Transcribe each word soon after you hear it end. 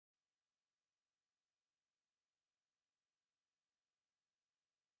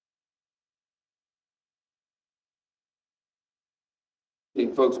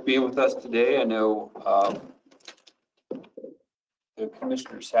Thank folks being with us today. I know the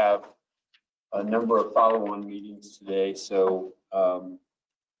commissioners have a number of follow-on meetings today, so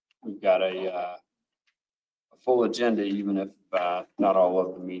we've got a full agenda, even if not all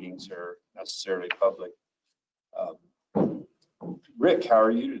of the meetings are necessarily public. Rick, how are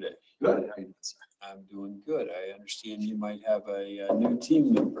you today? Good. I'm doing good. I understand you might have a new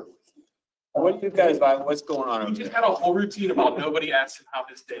team member with you. What do you guys like? What's going on? We just had a whole routine about nobody asked him how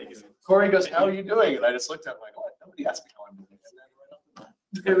his day is. Corey goes, "How are you doing?" And I just looked at him like, "What? Nobody asked me how I'm doing."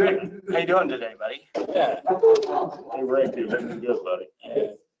 How you doing today, buddy? Yeah. Hey, Rick, you're looking good, buddy.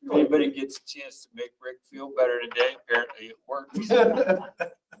 If anybody gets a chance to make Rick feel better today, apparently it works.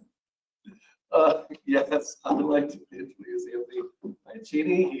 Yes, I would like to introduce Anthony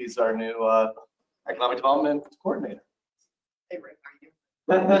Mancini. He's our new economic development coordinator. Hey, Rick, how are you?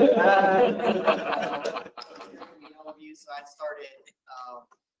 All of you. So I started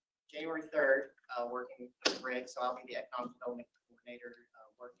January 3rd working with Rick. So I'll be the economic development coordinator,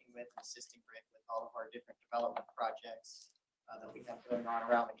 working with and assisting Rick with all of our different development projects that we have going on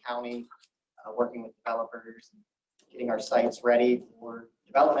around the county, working with developers, and getting our sites ready for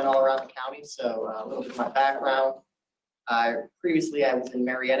development all around the county. So a little bit of my background. Previously, I was in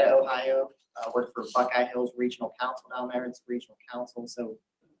Marietta, Ohio. Worked for Buckeye Hills Regional Council down there. It's regional council. So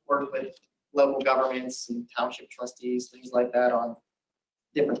worked with local governments and township trustees, things like that on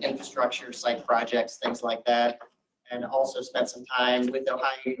different infrastructure, site projects, things like that. And also spent some time with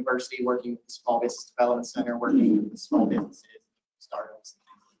Ohio University working with the Small Business Development Center, working with small businesses, startups, and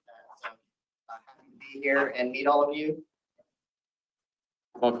things like that. So happy to be here and meet all of you.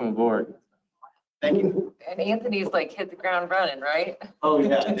 Welcome aboard. Thank you. And Anthony's like hit the ground running, right? Oh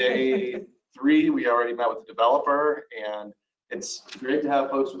yeah, day 3 we already met with the developer, and it's great to have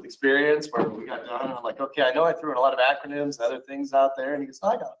folks with experience. Where we got done, and I'm like, okay, I know I threw in a lot of acronyms, other things out there, and he goes,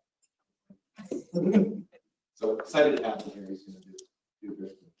 I got it. So excited to have him here. He's going to do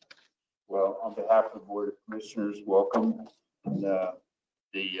great. Well, on behalf of the Board of Commissioners, welcome. And,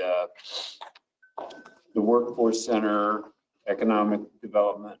 the Workforce Center Economic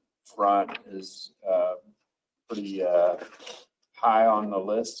Development front is pretty high on the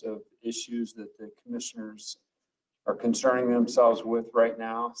list of issues that the commissioners are concerning themselves with right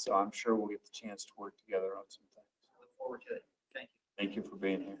now. So I'm sure we'll get the chance to work together on some things. Look forward to it. Thank you. Thank you for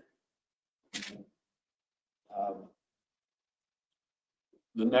being here.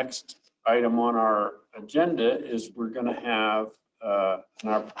 The next item on our agenda is we're going to have an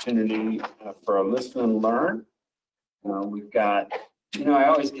opportunity for a listen and learn. We've got, I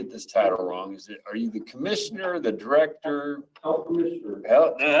always get this title wrong. Are you the commissioner, the director? Health commissioner.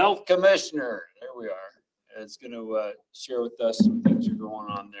 The health commissioner. There we are. It's going to share with us some things that are going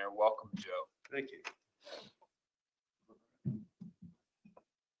on there. Welcome, Joe. Thank you.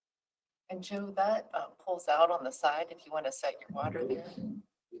 And Joe, that pulls out on the side if you want to set your water there.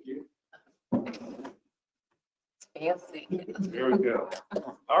 Thank you. It's fancy. There we go.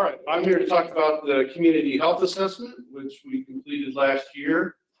 All right, I'm here to talk about the community health assessment, which we completed last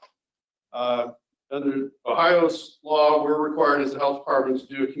year. Under Ohio's law, we're required as a health department to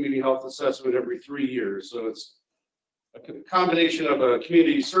do a community health assessment every 3 years. So it's a combination of a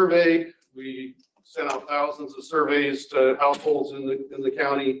community survey. We sent out thousands of surveys to households in the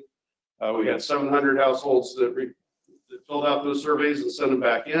county. We had 700 households that filled out those surveys and sent them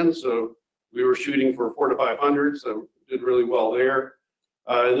back in. So we were shooting for 400 to 500, so did really well there.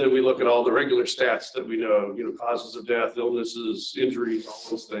 And then we look at all the regular stats that we know, causes of death, illnesses, injuries, all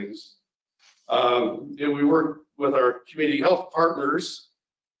those things. And we work with our community health partners.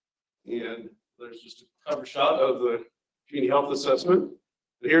 And there's just a cover shot of the community health assessment.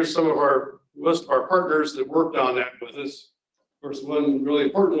 And here's some of our list of our partners that worked on that with us. Of course, one really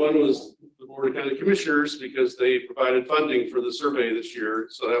important one was the Board of County Commissioners, because they provided funding for the survey this year.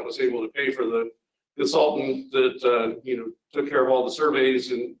 So that was able to pay for the consultant that, took care of all the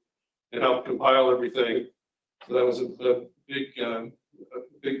surveys and helped compile everything. So that was a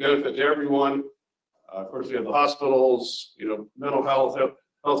big benefit to everyone. Of course, we have the hospitals, mental health,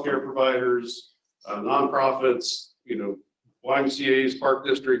 healthcare providers, nonprofits, YMCA's, park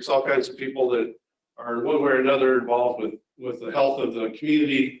districts, all kinds of people that are in one way or another involved with the health of the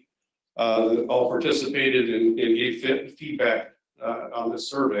community, all participated and gave feedback on this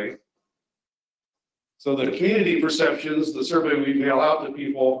survey. So the community perceptions, the survey we mail out to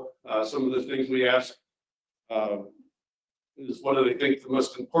people, some of the things we ask is what do they think the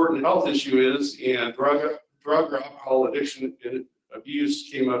most important health issue is, and drug or alcohol addiction and abuse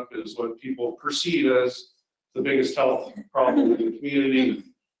came up as what people perceive as the biggest health problem in the community.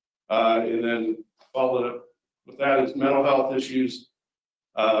 And then followed up with that is mental health issues,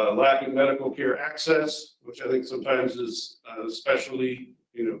 lack of medical care access, which I think sometimes is especially,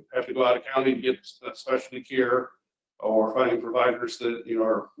 have to go out of county to get specialty care, or finding providers that,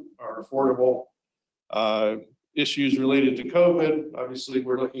 are affordable. Issues related to COVID. Obviously,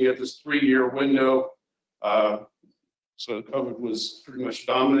 we're looking at this 3-year window. So COVID was pretty much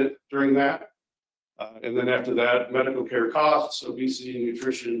dominant during that. And then after that, medical care costs, obesity, and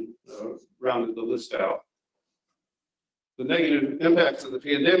nutrition rounded the list out. The negative impacts of the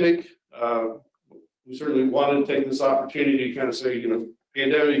pandemic, we certainly wanted to take this opportunity to kind of say,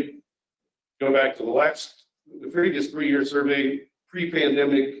 pandemic, go back to the previous 3-year survey,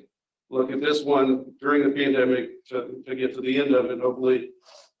 pre-pandemic, look at this one during the pandemic to get to the end of it, hopefully,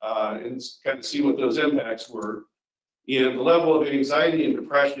 and kind of see what those impacts were. And the level of anxiety and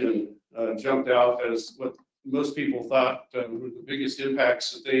depression jumped out as what most people thought were the biggest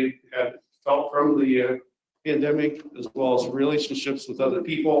impacts that they had felt from the pandemic, as well as relationships with other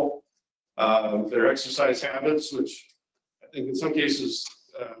people, their exercise habits, which I think in some cases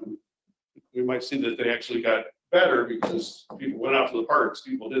we might see that they actually got better because people went out to the parks,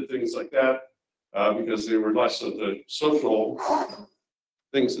 people did things like that because they were less of the social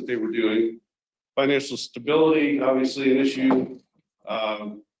things that they were doing. Financial stability, obviously an issue.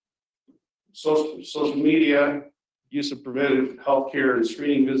 Social media, use of preventive healthcare and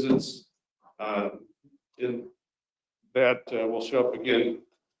screening visits. And that will show up again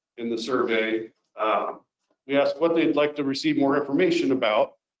in the survey. We asked what they'd like to receive more information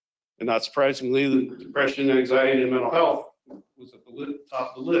about. And not surprisingly, the depression, anxiety, and mental health was at the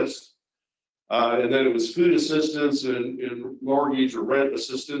top of the list. And then it was food assistance and mortgage or rent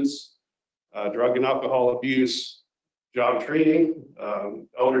assistance, drug and alcohol abuse, job training,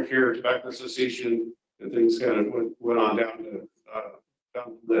 elder care, tobacco cessation, and things kind of went on down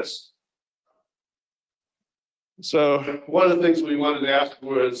the list. So one of the things we wanted to ask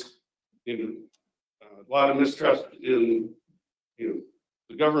was, a lot of mistrust in,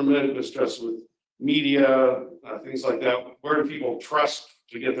 the government, mistrust with media, things like that. Where do people trust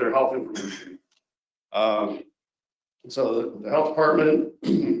to get their health information? So the health department,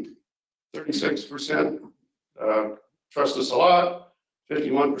 36% trust us a lot,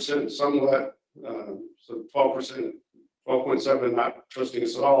 51% somewhat, so 12%, 12.7% not trusting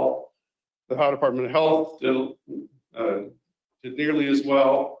us at all. The Ohio Department of Health did nearly as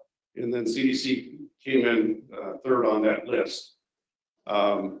well, and then CDC came in third on that list.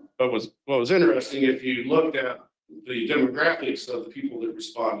 But what was interesting, if you looked at the demographics of the people that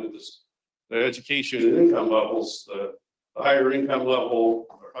responded, the education and income levels, the higher income level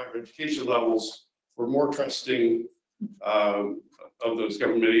or higher education levels were more trusting of those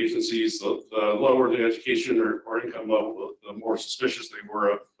government agencies. The lower the education or income level, the more suspicious they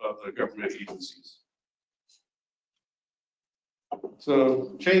were of the government agencies.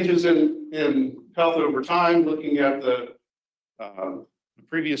 So changes in health over time, looking at the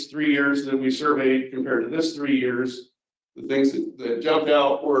previous 3 years that we surveyed compared to this 3 years, the things that jumped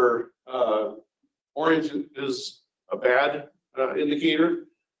out were orange is a bad indicator.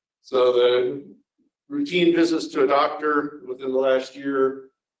 So the routine visits to a doctor within the last year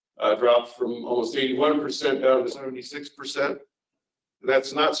dropped from almost 81% down to 76%.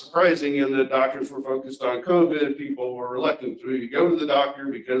 That's not surprising in that doctors were focused on COVID. People were reluctant to go to the doctor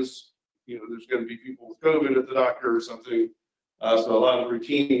because there's going to be people with COVID at the doctor or something. So a lot of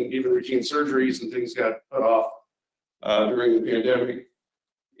even routine surgeries and things got put off during the pandemic.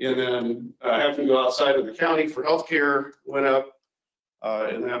 And then having to go outside of the county for healthcare went up.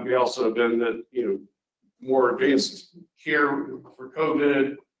 And that may also have been that, more advanced care for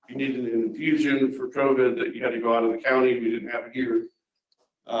COVID. You needed an infusion for COVID that you had to go out of the county. We didn't have it here.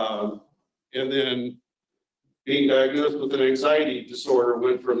 And then being diagnosed with an anxiety disorder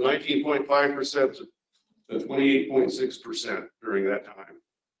went from 19.5% to 28.6% during that time.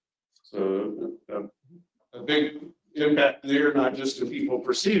 So a big impact there, not just to people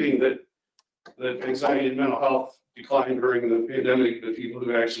perceiving that anxiety and mental health declined during the pandemic, but people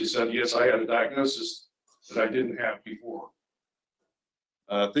who actually said, yes, I had a diagnosis that I didn't have before.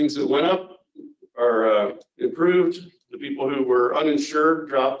 Things that went up are improved. The people who were uninsured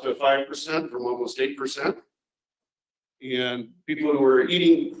dropped to 5% from almost 8%. And people who were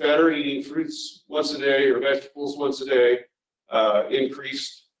eating better, eating fruits once a day or vegetables once a day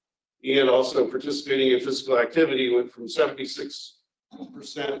increased. And also participating in physical activity went from 76%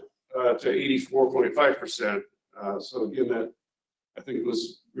 to 84.5%. So again, that I think it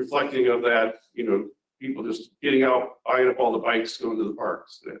was reflecting of that, people just getting out, buying up all the bikes, going to the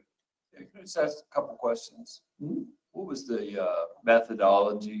parks. Can I just ask a couple questions? What was the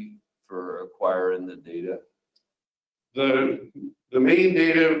methodology for acquiring the data? The main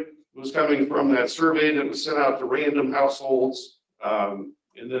data was coming from that survey that was sent out to random households. And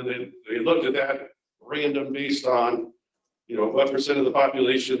then they looked at that random based on, what percent of the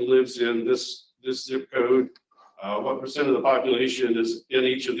population lives in this zip code, what percent of the population is in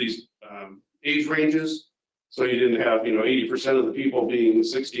each of these age ranges. So you didn't have, 80% of the people being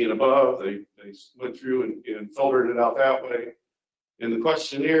 60 and above. They went through and filtered it out that way. And the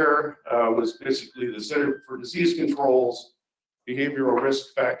questionnaire was basically the Center for Disease Control's Behavioral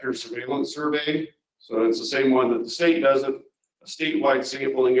Risk Factor Surveillance Survey. So it's the same one that the state does, a statewide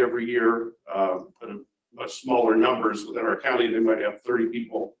sampling every year, but a much smaller numbers. Within our county, they might have 30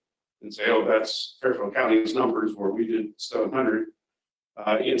 people and say, oh, that's Fairfield County's numbers, where we did 700.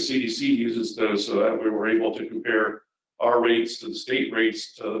 And CDC uses those, so that we were able to compare our rates to the state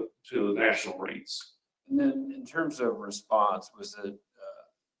rates to the national rates. And then in terms of response, was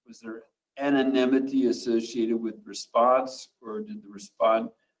there anonymity associated with response, or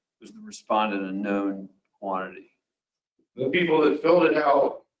was the respondent a known quantity? The people that filled it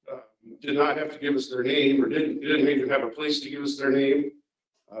out did not have to give us their name, or didn't even have a place to give us their name.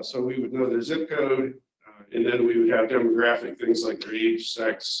 So we would know their zip code, and then we would have demographic things like their age,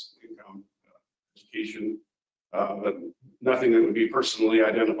 sex, income, education, but nothing that would be personally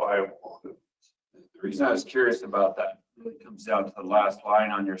identifiable. The reason I was curious about that really comes down to the last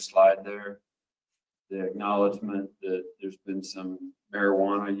line on your slide there, the acknowledgement that there's been some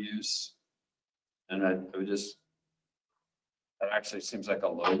marijuana use. And I would just, that actually seems like a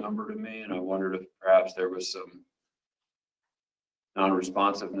low number to me, and I wondered if perhaps there was some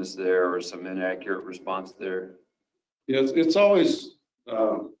non-responsiveness there or some inaccurate response there. Yeah, it's always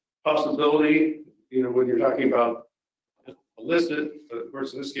a possibility, when you're talking about illicit, but of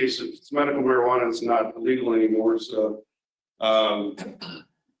course, in this case, if it's medical marijuana, it's not illegal anymore. So, yeah,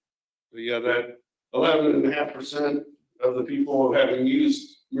 that 11.5% of the people having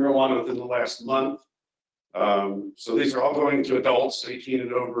used marijuana within the last month. So these are all going to adults, 18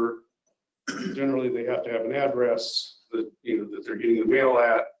 and over. Generally, they have to have an address that, that they're getting the mail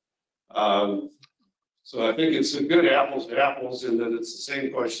at. So I think it's a good apples to apples, in that it's the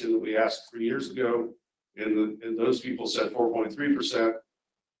same question that we asked 3 years ago. And those people said 4.3%,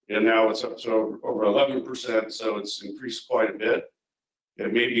 and now it's up to over 11%. So it's increased quite a bit.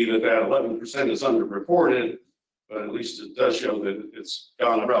 It may be that 11% is underreported, but at least it does show that it's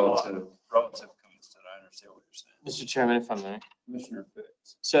gone up Relative constant. I understand what you're saying. Mr. Chairman, if I may. Commissioner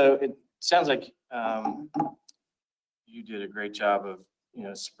Fitz. So it sounds like you did a great job of,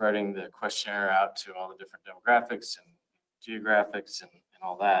 spreading the questionnaire out to all the different demographics and geographics and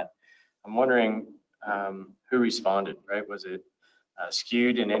all that. I'm wondering who responded, right? Was it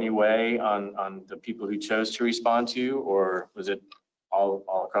skewed in any way on the people who chose to respond to you, or was it all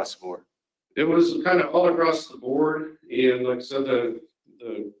across the board? It was kind of all across the board. And like I said, the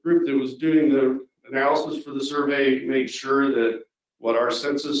group that was doing the analysis for the survey made sure that what our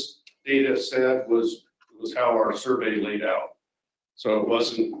census data said was how our survey laid out. So it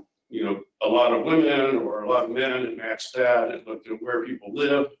wasn't, a lot of women or a lot of men. It matched that. It looked at where people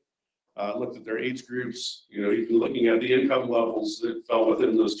live, looked at their age groups, even looking at the income levels that fell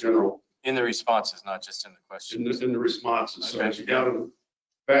within those general. In the responses, not just in the questions. In the responses. So Okay. as you got them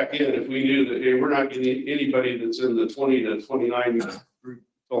back in, if we knew that, hey, we're not getting anybody that's in the 20 to 29 group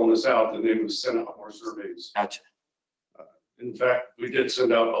filling this out, then they would send out more surveys. Gotcha. In fact, we did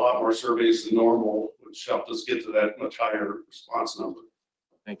send out a lot more surveys than normal, which helped us get to that much higher response number.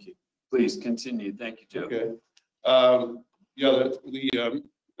 Thank you. Please continue. Thank you, Joe. Okay. Yeah,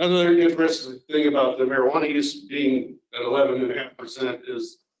 another interesting thing about the marijuana use being at 11.5%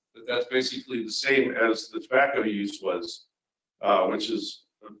 is that that's basically the same as the tobacco use was, which is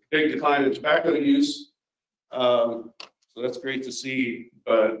a big decline in tobacco use. So that's great to see,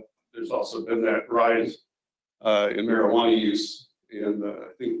 but there's also been that rise in marijuana use. And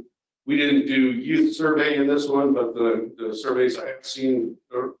I think we didn't do youth survey in this one, but the surveys I have seen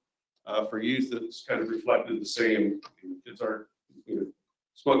for youth, it's kind of reflected the same. Kids aren't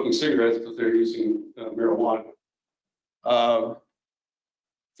smoking cigarettes, but they're using marijuana.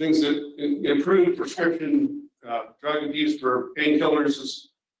 Things that improved prescription drug abuse for painkillers has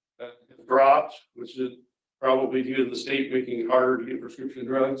dropped, which is probably due to the state making it harder to get prescription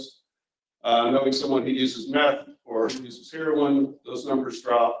drugs. Knowing someone who uses meth or who uses heroin, those numbers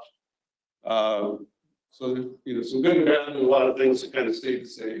dropped. So some good and bad, and a lot of things that kind of stayed the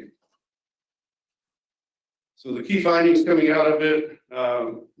same. So the key findings coming out of it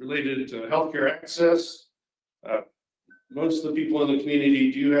related to healthcare access. Most of the people in the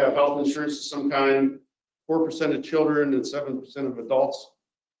community do have health insurance of some kind. 4% of children and 7% of adults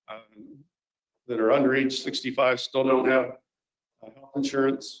that are under age 65 still don't have health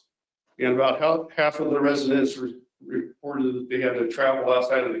insurance. And about half of the residents reported that they had to travel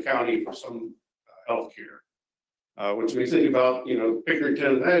outside of the county for some health care. Which when you think about,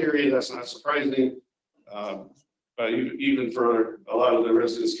 Pickerington in that area, that's not surprising. But even for a lot of the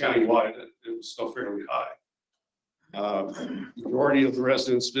residents countywide, it was still fairly high. Majority of the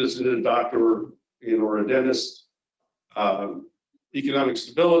residents visited a doctor or a dentist. Economic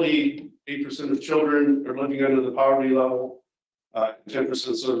stability, 8% of children are living under the poverty level.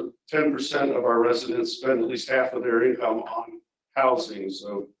 10% of our residents spend at least half of their income on housing.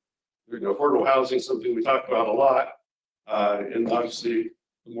 So, affordable housing is something we talk about a lot. And obviously,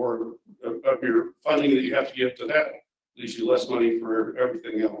 the more of your funding that you have to give to that leaves you less money for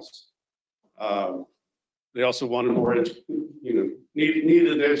everything else. They also wanted more,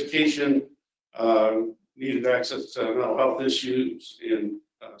 needed education, needed access to mental health issues and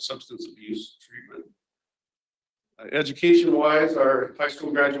substance abuse treatment. Education-wise, our high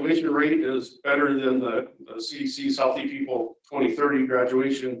school graduation rate is better than the CDC's Healthy People 2030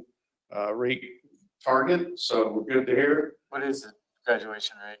 graduation rate target. So we're good there. What is the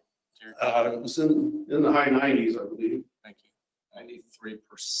graduation rate? It was in the high 90s, I believe. Thank you. 93%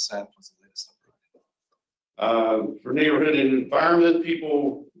 was the latest number. For neighborhood and environment,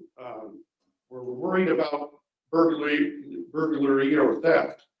 people were worried about burglary or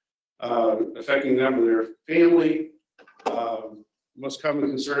theft affecting them or their family. Most common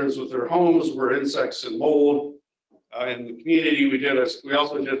concerns with their homes were insects and mold. In the community, we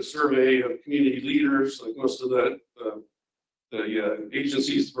also did a survey of community leaders, like most of the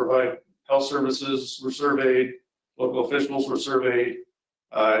agencies that provide health services were surveyed, local officials were surveyed.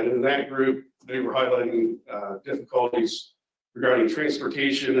 And in that group, they were highlighting difficulties regarding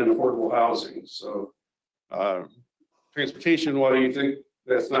transportation and affordable housing. So transportation, while you think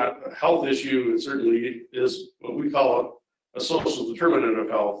that's not a health issue, it certainly is what we call a social determinant of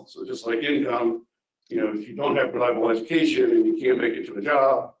health. So just like income, if you don't have reliable education and you can't make it to a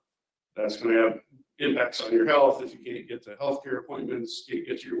job, that's going to have impacts on your health. If you can't get to healthcare appointments, can't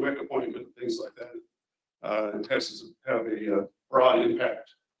get to your WIC appointment, things like that. It has to have a broad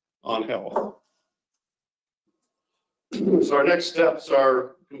impact on health. So our next steps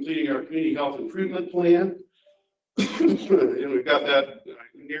are completing our community health improvement plan. And we've got that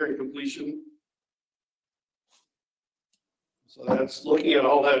nearing completion. So that's looking at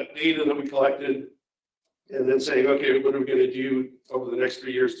all that data that we collected and then saying, okay, what are we going to do over the next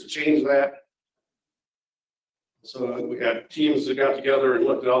 3 years to change that? So we had teams that got together and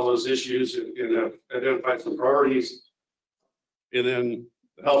looked at all those issues and have identified some priorities. And then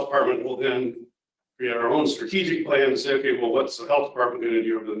the health department will then create our own strategic plan and say, okay, well, what's the health department going to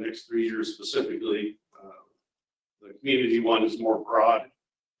do over the next 3 years specifically? The community one is more broad,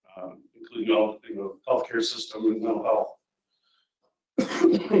 including all healthcare system and mental health.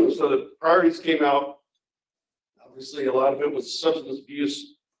 So the priorities came out. Obviously, a lot of it was substance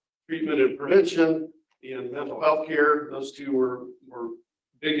abuse treatment and prevention and mental health care. Those two were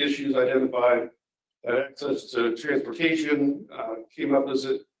big issues identified. Access to transportation came up as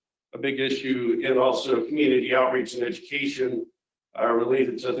a big issue, and also community outreach and education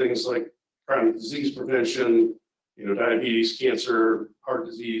related to things like chronic disease prevention, diabetes, cancer, heart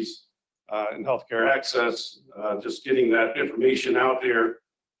disease, and healthcare access. Just getting that information out there,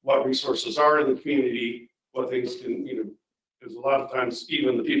 what resources are in the community, what things can, because a lot of times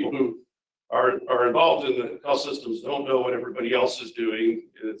even the people who are involved in the health systems don't know what everybody else is doing.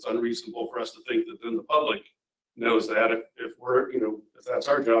 And it's unreasonable for us to think that then the public knows that if we're, if that's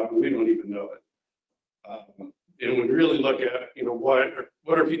our job and we don't even know it. And when we really look at,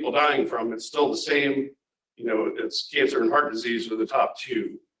 what are people dying from, it's still the same. It's cancer and heart disease are the top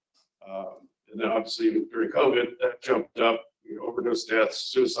two. And then obviously during COVID, that jumped up, overdose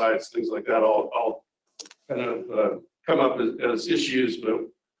deaths, suicides, things like that, all kind of come up as issues, but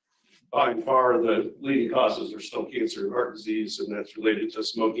by far the leading causes are still cancer and heart disease, and that's related to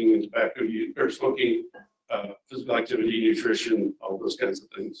smoking and tobacco use, or smoking, physical activity, nutrition, all those kinds of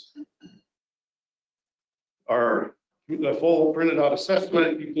things. The full printed out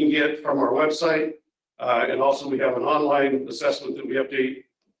assessment you can get from our website. And also we have an online assessment that we update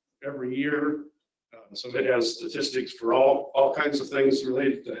every year. So it has statistics for all kinds of things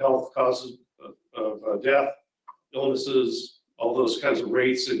related to health, causes of death, illnesses, all those kinds of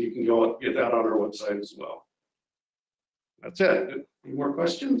rates, and you can go get that on our website as well. That's it. Any more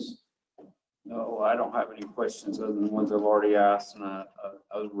questions? No, I don't have any questions other than the ones I've already asked, and that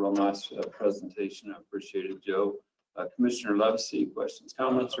was a real nice presentation. I appreciate it, Joe. Commissioner Levesey, questions,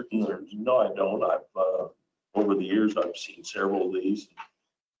 comments, or concerns? No, I don't. Over the years, I've seen several of these,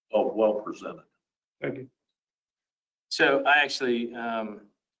 well presented. Thank you. So I actually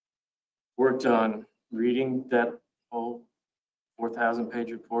worked on reading that whole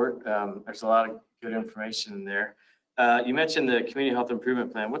 4,000-page report. There's a lot of good information in there. You mentioned the community health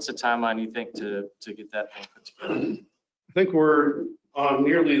improvement plan. What's the timeline you think to get that thing put together? I think we're on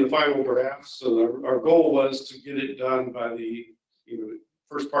nearly the final draft. So our goal was to get it done by the,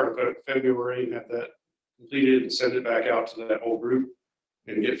 first part of February and have that completed and send it back out to that whole group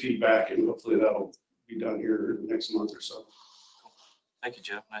and get feedback. And hopefully that'll be done here next month or so. Thank you,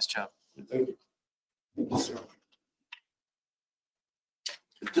 Joe. Nice job. Thank you. Thank you, sir.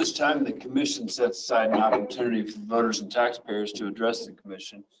 At this time, the commission sets aside an opportunity for voters and taxpayers to address the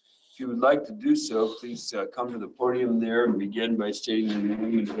commission. If you would like to do so, please come to the podium there and begin by stating your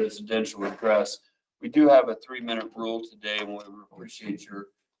name and residential address. We do have a 3-minute rule today, and we appreciate your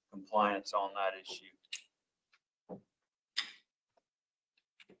compliance on that issue.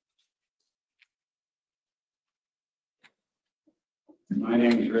 My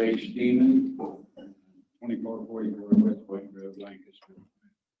name is Ray Steeman, 2444 West Point Road, Lancaster.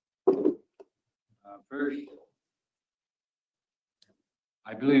 First,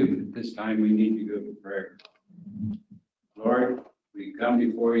 I believe at this time we need to go to prayer. Lord, we come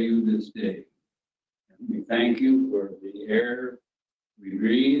before you this day. And we thank you for the air we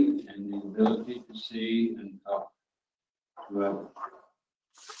breathe and the ability to see and talk to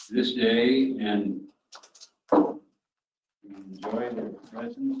this day and enjoy their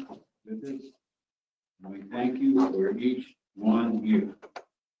presence with us. And we thank you for each one here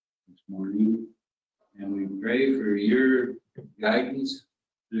this morning. And we pray for your guidance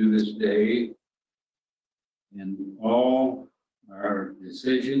through this day in all our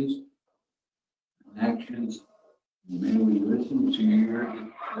decisions and actions. And may we listen to your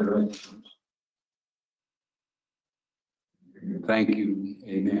directions. Thank you.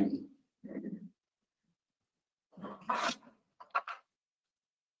 Amen.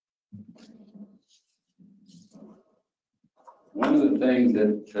 One of the things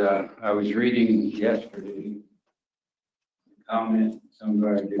that I was reading yesterday, comment in some of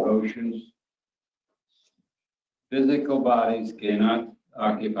our devotions, physical bodies cannot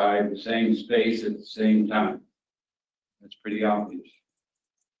occupy the same space at the same time. That's pretty obvious.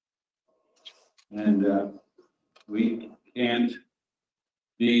 And we can't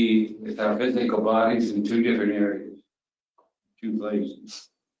be with our physical bodies in two different areas, two places.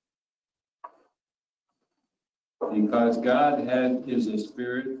 Because God is a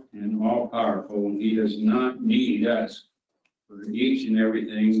spirit and all powerful, and he does not need us for each and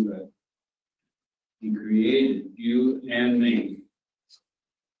everything, but he created you and me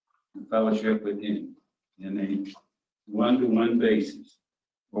in fellowship with him in a one-to-one basis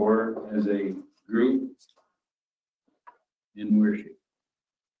or as a group in worship.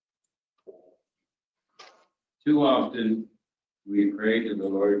 Too often we pray to the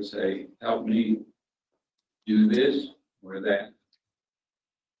Lord, say, help me do this or that,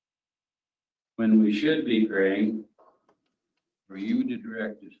 when we should be praying for you to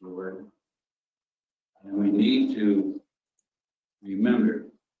direct us, Lord. And we need to remember,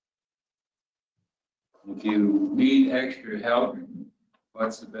 if you need extra help,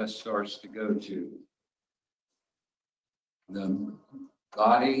 what's the best source to go to? The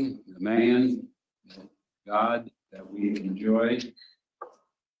body, the man, the God that we enjoy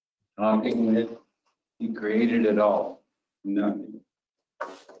talking with. He created it all, nothing.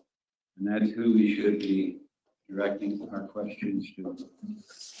 And that's who we should be directing our questions to.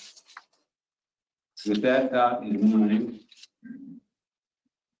 With that thought in mind,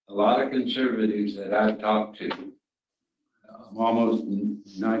 a lot of conservatives that I've talked to, almost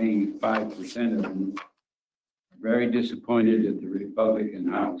 95% of them, are very disappointed at the Republican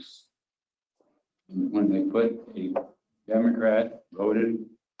House. When they put a Democrat, voted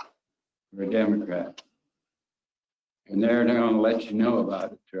for a Democrat. And they're going to let you know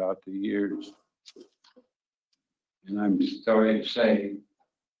about it throughout the years. And I'm sorry to say,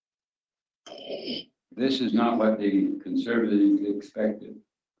 this is not what the conservatives expected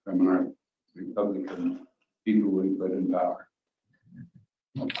from our Republican people we put in power.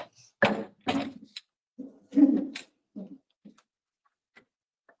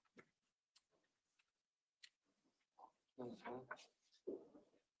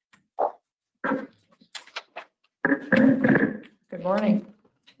 Good morning.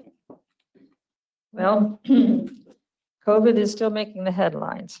 Well, COVID is still making the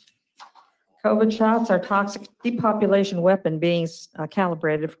headlines. COVID shots are toxic depopulation weapon being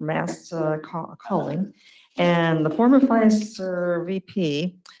calibrated for mass culling. And the former Pfizer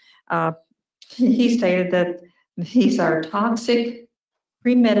VP, he stated that these are toxic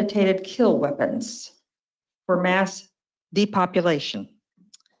premeditated kill weapons for mass depopulation.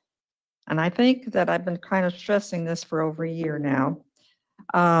 And I think that I've been kind of stressing this for over a year now.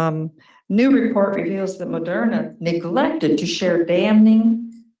 New report reveals that Moderna neglected to share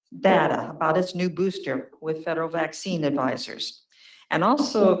damning data about its new booster with federal vaccine advisors. And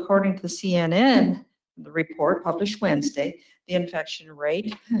also, according to the CNN, the report published Wednesday, the infection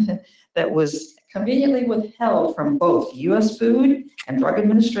rate that was conveniently withheld from both U.S. Food and Drug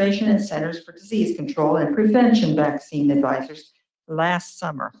Administration and Centers for Disease Control and Prevention vaccine advisors last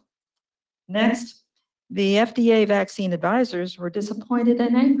summer. Next, the FDA vaccine advisors were disappointed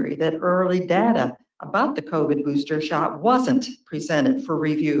and angry that early data about the COVID booster shot wasn't presented for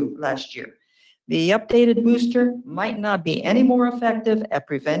review last year. The updated booster might not be any more effective at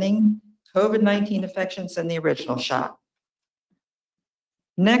preventing COVID-19 infections than the original shot.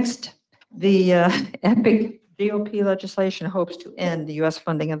 Next, the epic GOP legislation hopes to end the U.S.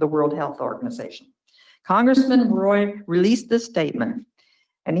 funding of the World Health Organization. Congressman Roy released this statement,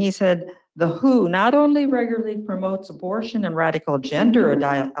 and he said, the WHO not only regularly promotes abortion and radical gender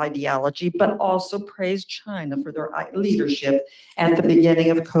ideology, but also praised China for their leadership at the beginning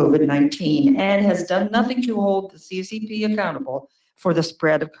of COVID-19 and has done nothing to hold the CCP accountable for the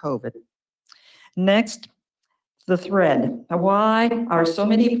spread of COVID. Next, the thread. Why are so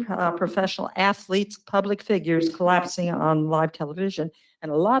many professional athletes, public figures collapsing on live television?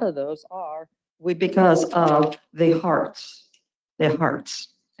 And a lot of those are because of their hearts.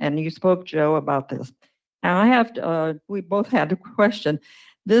 And you spoke, Joe, about this. Now I have, we both had a question.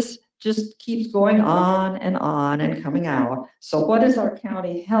 This just keeps going on and coming out. So what is our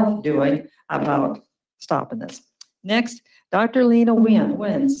county health doing about stopping this? Next, Dr. Lena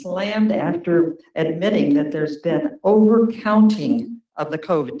Nguyen slammed after admitting that there's been overcounting of the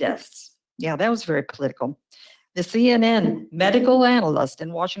COVID deaths. Yeah, that was very political. The CNN medical analyst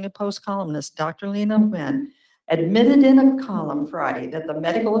and Washington Post columnist, Dr. Lena Nguyen, admitted in a column Friday that the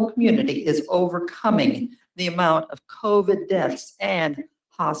medical community is overcoming the amount of COVID deaths and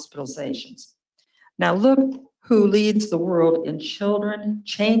hospitalizations. Now look who leads the world in children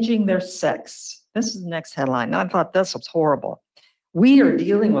changing their sex. This is the next headline. I thought this was horrible. We are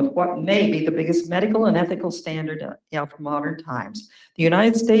dealing with what may be the biggest medical and ethical standard of modern times. The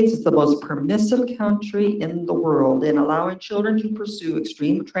United States is the most permissive country in the world in allowing children to pursue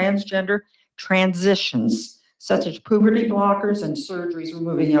extreme transgender transitions, such as puberty blockers and surgeries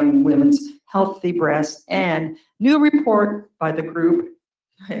removing young women's healthy breasts. And new report by the group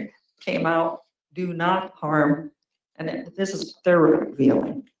came out, do not harm. And this is their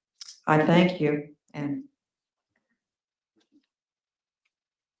revealing. I thank you. And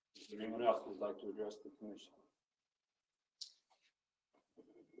Is there anyone else who would like to address the commission?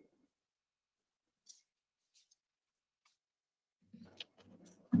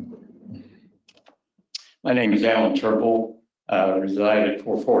 My name is Alan Turple, reside at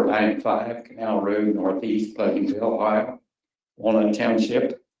 4495 Canal Road, Northeast Pleasantville, Ohio, Walnut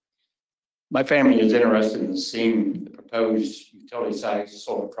Township. My family is interested in seeing the proposed utility-sized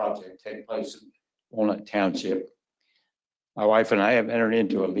solar project take place in Walnut Township. My wife and I have entered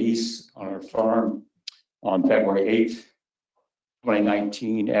into a lease on our farm on February 8th,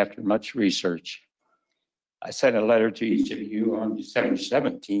 2019, after much research. I sent a letter to each of you on December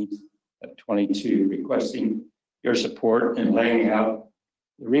 17th of 22 requesting your support in laying out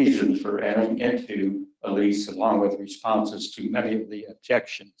the reasons for entering into a lease along with responses to many of the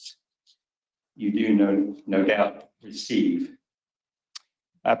objections you do no doubt receive.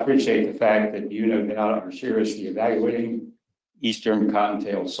 I appreciate the fact that you no doubt are seriously evaluating Eastern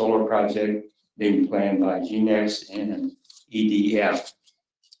Cottontail Solar Project being planned by GNEX and EDF.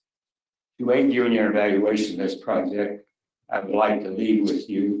 To aid you in your evaluation of this project, I would like to leave with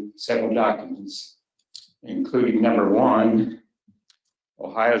you several documents, including number one,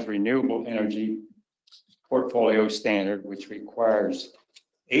 Ohio's Renewable Energy Portfolio Standard, which requires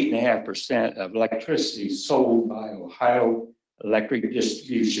 8.5% of electricity sold by Ohio electric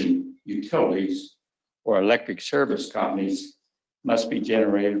distribution utilities or electric service companies must be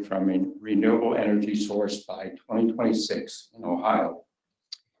generated from a renewable energy source by 2026 in Ohio.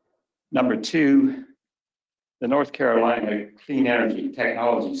 Number two, the North Carolina Clean Energy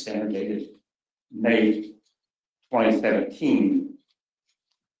Technology Center dated May 2017.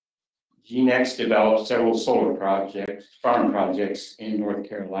 GNEX developed several solar projects, farm projects in North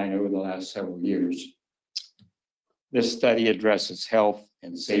Carolina over the last several years. This study addresses health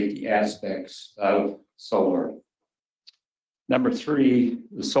and safety aspects of solar. Number three,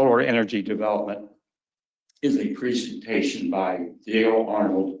 the solar energy development is a presentation by Dale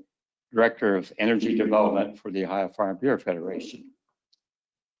Arnold, Director of Energy Development for the Ohio Farm Bureau Federation.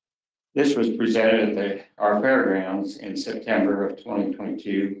 This was presented at our fairgrounds in September of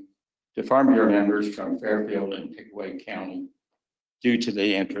 2022 to Farm Bureau members from Fairfield and Pickaway County due to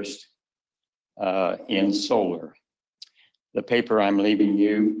the interest in solar. The paper I'm leaving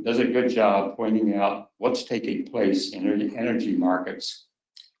you does a good job pointing out what's taking place in energy markets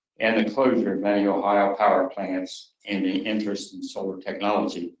and the closure of many Ohio power plants and the interest in solar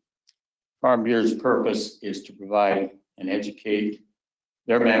technology. Farm Bureau's purpose is to provide and educate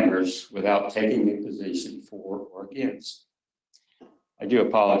their members without taking a position for or against. I do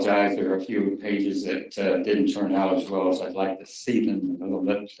apologize. There are a few pages that didn't turn out as well as I'd like to see them, a little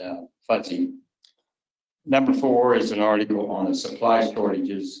bit fuzzy. Number 4 is an article on the supply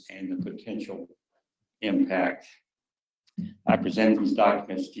shortages and the potential impact. I present these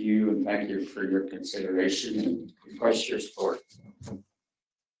documents to you and thank you for your consideration and request your support. Thank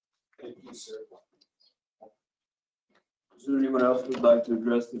you, sir. Is there anyone else who would like to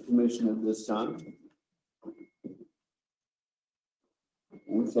address the commission at this time?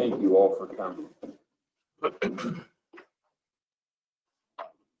 We thank you all for coming.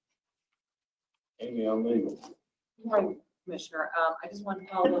 Amy, on legal. Good morning, Commissioner. I just want to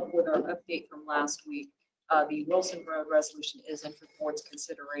follow up with our update from last week. The Wilson Road resolution is in for the board's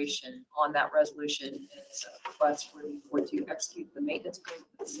consideration. On that resolution is a request for the board to execute the maintenance agreement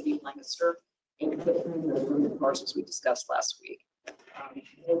with the city of Lancaster and put through the agreement parcels we discussed last week.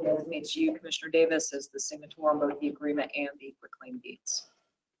 It designates you, Commissioner Davis, as the signator on both the agreement and the reclaim deeds.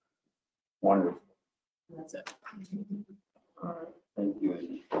 Wonderful. That's it. All right. Thank you,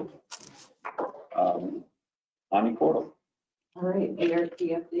 Amy. Ani Portal. All right, ARP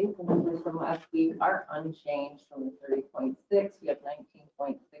update, the numbers from last week are unchanged from the 30.6. We have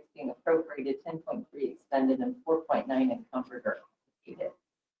 19.6 being appropriated, 10.3 expended, and 4.9 encumbered or completed.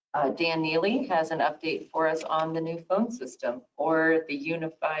 Dan Neely has an update for us on the new phone system or the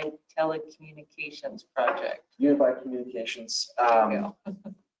Unified Telecommunications Project. Unified Communications. Yeah.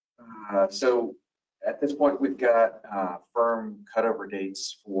 So at this point, we've got firm cutover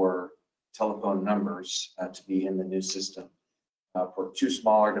dates for telephone numbers to be in the new system. For 2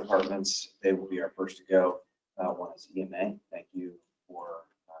 smaller departments, they will be our first to go. One is EMA. Thank you for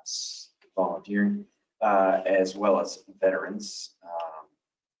volunteering, as well as veterans.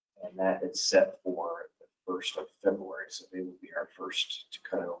 And that is set for the 1st of February. So they will be our first to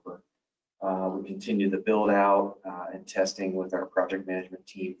cut over. We continue the build out and testing with our project management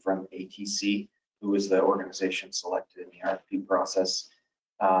team from ATC, who is the organization selected in the RFP process.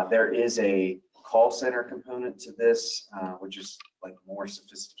 There is a call center component to this, which is like more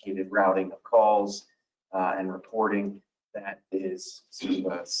sophisticated routing of calls and reporting. That is sort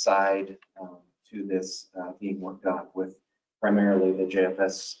of a side to this being worked on with primarily the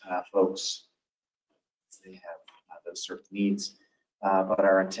JFS folks. They have those certain needs, but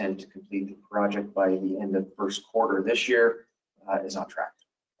our intent to complete the project by the end of the first quarter this year is on track.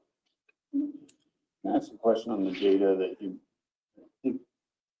 Can I ask a question on the data that you, I think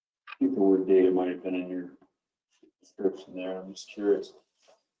the word data might have been in your description there. I'm just curious.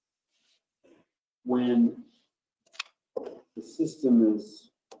 When the system is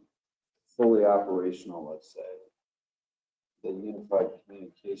fully operational, let's say, the unified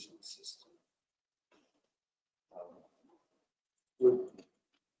communication system,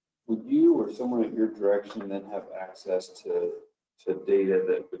 would you or someone at your direction then have access to data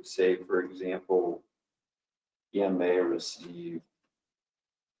that would say, for example, EMA received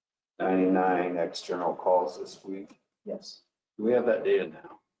 99 external calls this week? Yes. Do we have that data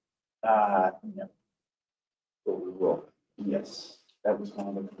now? No. But we will. Yes. That was one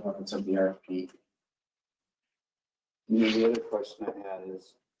of the components of the RFP. And then the other question I had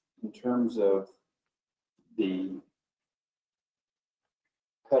is, in terms of the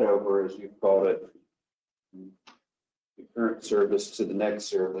cutover, as you've called it, the current service to the next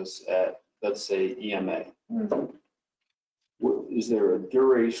service at, let's say, EMA. Is there a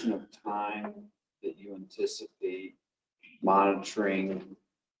duration of time that you anticipate monitoring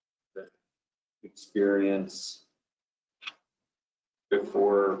the experience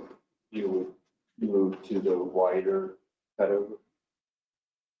before you would move to the wider cutover?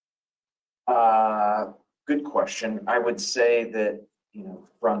 Good question. I would say that,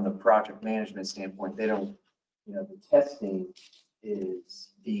 from the project management standpoint, they don't, the testing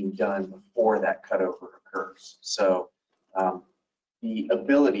is being done before that cutover occurs. So the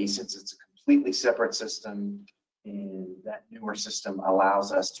ability, since it's a completely separate system, and that newer system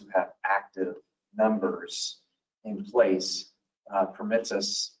allows us to have active numbers in place, permits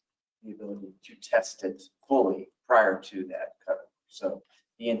us the ability to test it fully prior to that cutover. So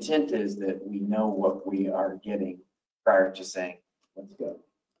the intent is that we know what we are getting prior to saying, let's go.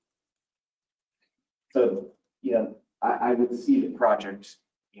 So, I would see the project,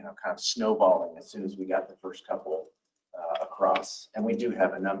 kind of snowballing as soon as we got the first couple across. And we do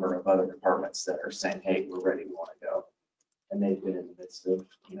have a number of other departments that are saying, hey, we're ready, we want to go. And they've been in the midst of,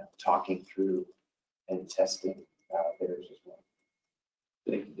 talking through and testing theirs as well.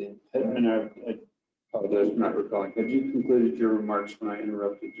 Thank you, Dan. And I apologize for not recalling. Have you concluded your remarks when I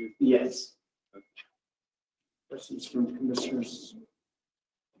interrupted you? Yes. Questions from commissioners?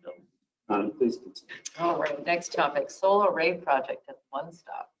 Please continue. All right, next topic, solar array project at One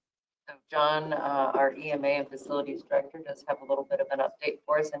Stop. So John, our EMA and facilities director, does have a little bit of an update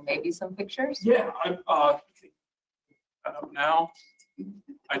for us and maybe some pictures. Yeah, now,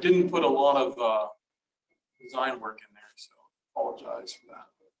 I didn't put a lot of design work in there, so apologize for that.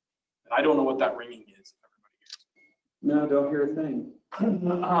 And I don't know what that ringing is. No, don't hear a thing.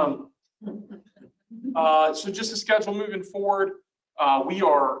 So just a schedule moving forward, we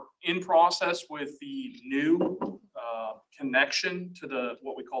are in process with the new connection to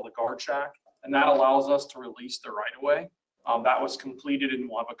what we call the guard shack, and that allows us to release the right of way. That was completed, and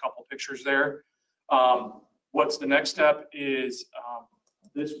we'll have a couple pictures there. What's the next step is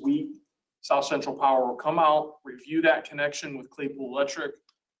this week, South Central Power will come out, review that connection with Claypool Electric,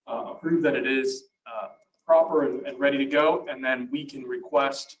 approve that it is proper and ready to go, and then we can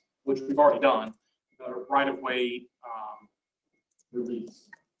request, which we've already done, the right of way release.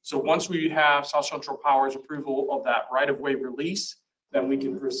 So once we have South Central Power's approval of that right of way release, then we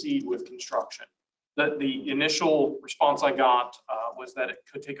can proceed with construction. The initial response I got was that it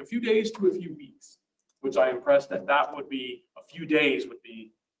could take a few days to a few weeks, which I impressed that would be a few days would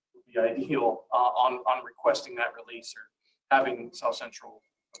be ideal on requesting that release or having South Central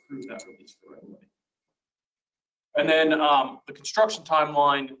approve that release for right of way. And then the construction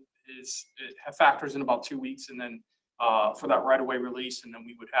timeline it factors in about 2 weeks, and then for that right of way release, and then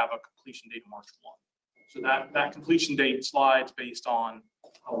we would have a completion date of March 1. So that completion date slides based on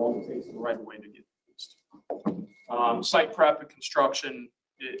how long it takes for the right of way to get released. Site prep and construction,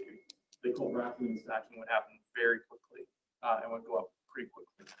 they call racking and stacking would happen very quickly and would go up pretty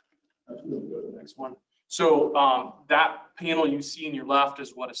quickly. That's really go to the next one. So that panel you see in your left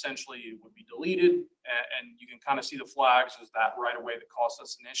is what essentially would be deleted, and you can kind of see the flags as that right of way that caused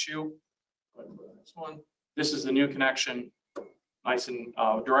us an issue. Go ahead and go to the next one. This is the new connection, nice and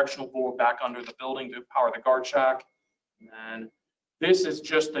directional board back under the building to power the guard shack. And this is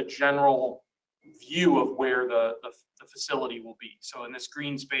just the general view of where the facility will be. So in this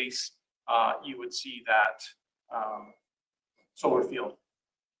green space, you would see that solar field.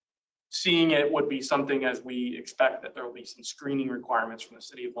 Seeing it would be something as we expect that there will be some screening requirements from the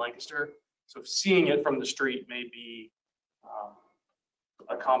city of Lancaster. So seeing it from the street may be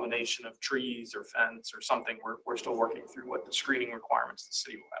a combination of trees or fence or something. We're still working through what the screening requirements the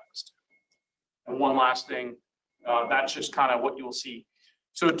city will have us do. And one last thing, that's just kind of what you'll see.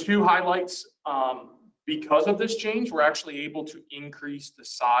 So 2 highlights, because of this change, we're actually able to increase the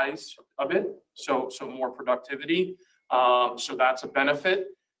size of it. So more productivity. So that's a benefit.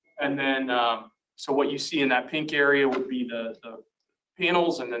 And then, so what you see in that pink area would be the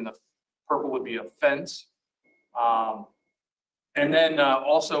panels, and then the purple would be a fence. And then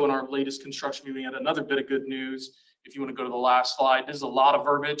also in our latest construction meeting, we had another bit of good news. If you want to go to the last slide, there's a lot of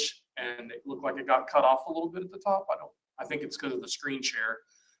verbiage, and it looked like it got cut off a little bit at the top. I think it's because of the screen share.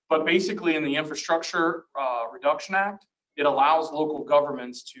 But basically in the Infrastructure Reduction Act, it allows local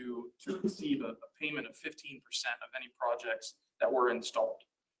governments to receive a payment of 15% of any projects that were installed.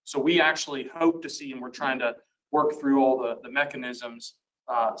 So we actually hope to see, and we're trying to work through all the mechanisms,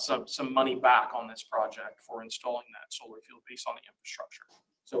 some money back on this project for installing that solar field based on the infrastructure.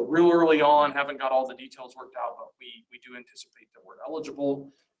 So real early on, haven't got all the details worked out, but we do anticipate that we're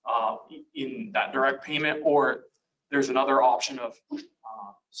eligible in that direct payment, or there's another option of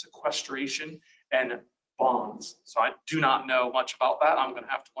sequestration and bonds. So I do not know much about that. I'm going to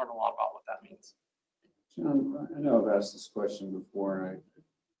have to learn a lot about what that means. John, I know I've asked this question before, and for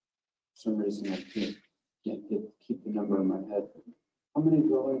some reason I can't keep the number in my head. How many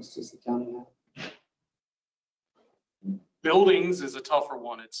buildings does the county have? Buildings is a tougher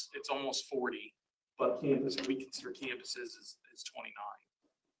one. It's almost 40, but campus, we consider campuses is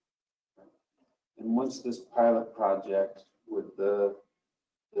 29. And once this pilot project with the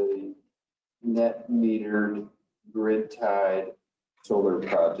net metered grid tied solar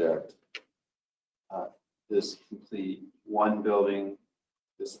project is complete, one building,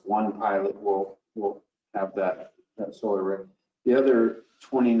 this one pilot will have that solar array. The other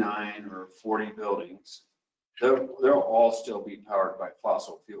 29 or 40 buildings, they'll all still be powered by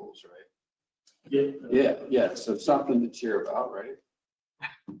fossil fuels, right? Yeah. So something to cheer about, right?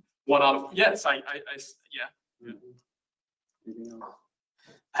 One out of, yes, yeah.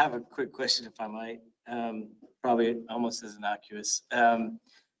 I have a quick question if I might, probably almost as innocuous.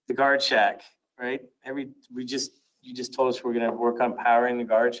 The guard shack, right? You just told us we're gonna work on powering the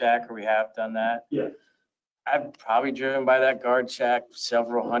guard shack, or we have done that. Yeah. I've probably driven by that guard shack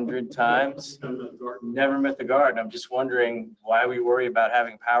several hundred times. Never met the guard. And I'm just wondering why we worry about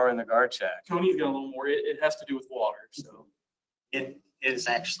having power in the guard shack. Tony's got a little more. It has to do with water, so. It is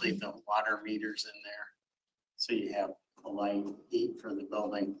actually the water meters in there. So you have the line 8 for the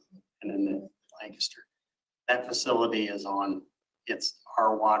building and then the Lancaster. That facility is on, it's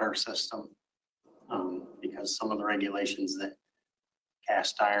our water system. Because some of the regulations that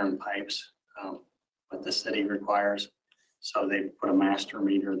cast iron pipes, what the city requires. So they put a master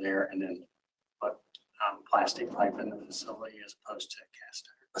meter there and then put plastic pipe in the facility as opposed to cast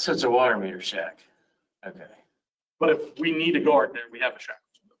iron. So it's a water meter shack. Okay, But if we need a guard there, we have a shack.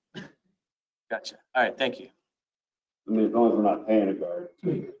 gotcha. All right, thank you. I mean, as long as we're not paying a guard,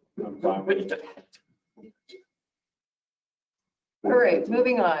 I'm fine with it. All right,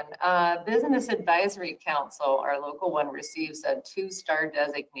 moving on. Business Advisory Council, our local one, receives a 2-star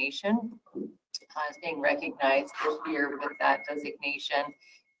designation. Is being recognized this year with that designation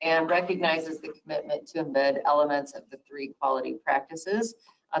and recognizes the commitment to embed elements of the 3 quality practices.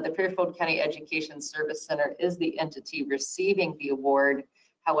 The Fairfield County Education Service Center is the entity receiving the award.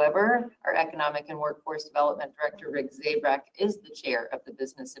 However, our Economic and Workforce Development Director, Rick Zabrak, is the chair of the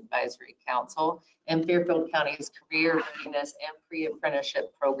Business Advisory Council, and Fairfield County's career readiness and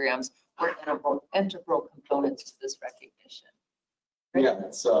pre-apprenticeship programs were integral components to this recognition. Yeah,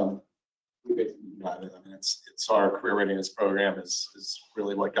 it's, we basically got it. I mean, it's our career readiness program is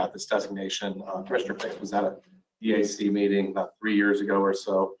really what got this designation. Commissioner Fix was at a EAC meeting about 3 years ago or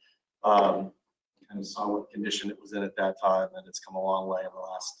so. Kind of saw what condition it was in at that time, and it's come a long way in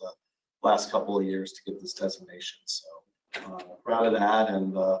the last couple of years to get this designation. So proud of that,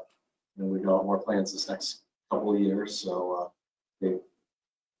 and we got more plans this next couple of years. So the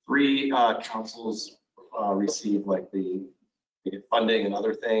 3 councils receive like the funding and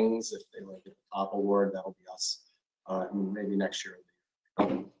other things. If they like get the top award, that'll be us. Maybe next year.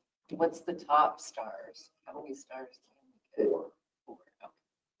 What's the top stars? How many stars? Can we get? 4. Okay.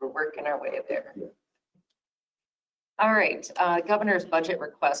 We're working our way there. Yeah. All right, Governor's budget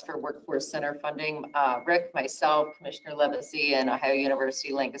request for Workforce Center funding. Rick, myself, Commissioner Levesey, and Ohio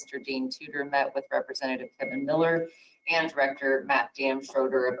University Lancaster Dean Tudor met with Representative Kevin Miller and Director Matt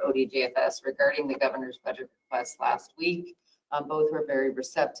Schroeder of ODJFS regarding the governor's budget request last week. Both were very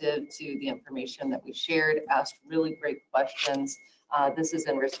receptive to the information that we shared, asked really great questions. This is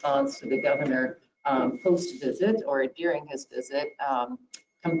in response to the governor post-visit or during his visit,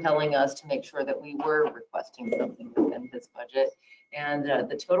 compelling us to make sure that we were requesting something within his budget. And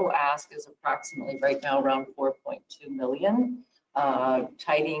the total ask is approximately right now around 4.2 million.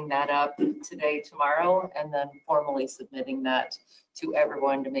 Tidying that up today, tomorrow, and then formally submitting that to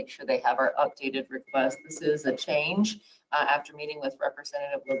everyone to make sure they have our updated request. This is a change. After meeting with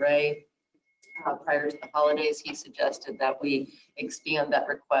Representative LeRae prior to the holidays, he suggested that we expand that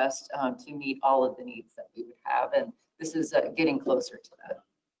request to meet all of the needs that we would have. And this is getting closer to that.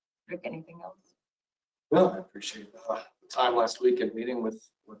 Rick, anything else? Well, I appreciate the time last week and meeting with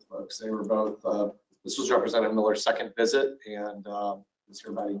folks. They were both, this was Representative Miller's second visit, and was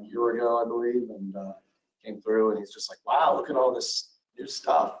here about a year ago, I believe, and came through, and he's just like, wow, look at all this new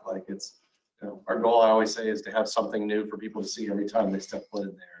stuff. Like it's, our goal, I always say, is to have something new for people to see every time they step foot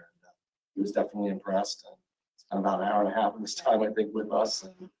in there. And he was definitely impressed, and spent about an hour and a half of his time, I think, with us,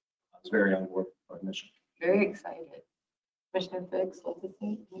 and I was very on board with our mission. Very excited. Commissioner Fix,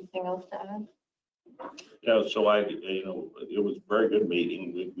 anything else to add? Yeah, so it was a very good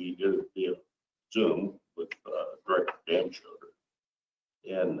meeting. We did it via Zoom with Director Schroeder.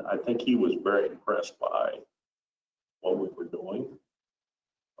 And I think he was very impressed by what we were doing,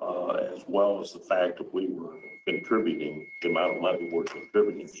 as well as the fact that we were contributing the amount of money we're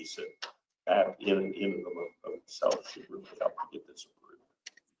contributing. He said that in and of itself should really help to get this approved.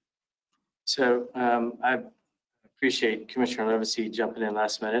 So I appreciate Commissioner Levesey jumping in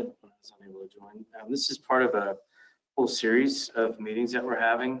last minute when I was unable to join. This is part of a whole series of meetings that we're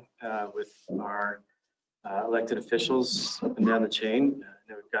having with our elected officials up and down the chain.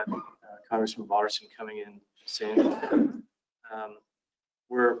 I know we've got Congressman Balderson coming in soon.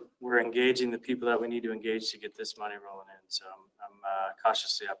 We're engaging the people that we need to engage to get this money rolling in. So I'm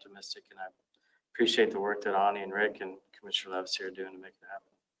cautiously optimistic, and I appreciate the work that Ani and Rick and Commissioner Levesey are doing to make it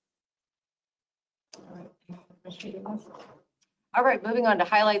happen. All right. Commissioner Evans? All right, moving on to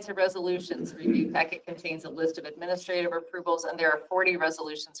highlights of resolutions. Review packet contains a list of administrative approvals, and there are 40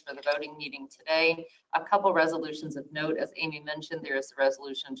 resolutions for the voting meeting today. A couple resolutions of note, as Amy mentioned, there is a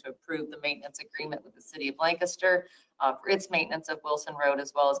resolution to approve the maintenance agreement with the city of Lancaster for its maintenance of Wilson Road,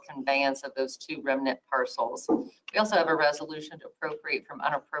 as well as conveyance of those 2 remnant parcels. We also have a resolution to appropriate from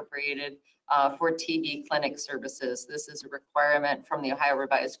unappropriated for TV clinic services. This is a requirement from the Ohio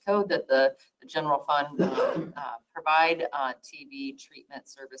Revised Code that the general fund provide TV treatment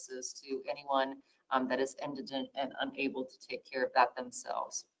services to anyone that is indigent and unable to take care of that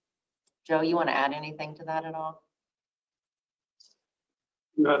themselves. Joe, you want to add anything to that at all?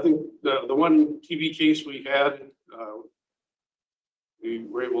 No, I think the one TV case we had, we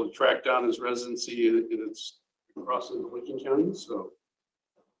were able to track down his residency and it's across in Lincoln County, so.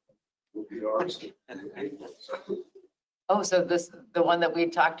 Will be ours. Oh, so the one that we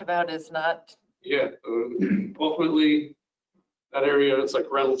talked about is not? Yeah, ultimately, that area, it's like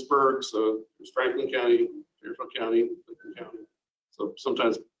Reynoldsburg, so there's Franklin County, Fairfield County, Lincoln County. So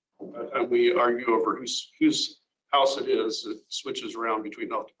sometimes we argue over whose house it is. It switches around between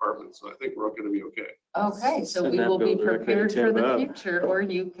health departments, so I think we're all gonna be okay. Okay, so Send we that will be bill directly to prepared for Tim the Bob. future, or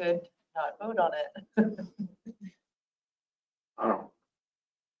you could not vote on it. I don't.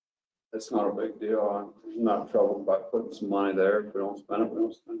 It's not a big deal. I'm not troubled by putting some money there. If we don't spend it, we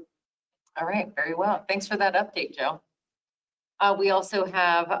don't spend it. All right, very well. Thanks for that update, Joe. We also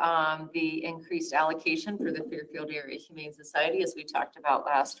have the increased allocation for the Fairfield Area Humane Society, as we talked about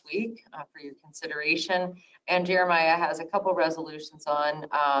last week, for your consideration. And Jeremiah has a couple resolutions on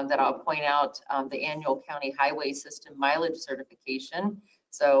that I'll point out, the annual county highway system mileage certification.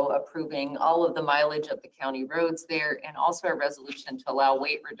 So approving all of the mileage of the county roads there, and also a resolution to allow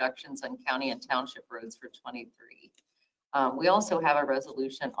weight reductions on county and township roads for 23. We also have a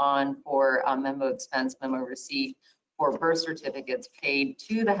resolution on for memo expense, memo receipt for birth certificates paid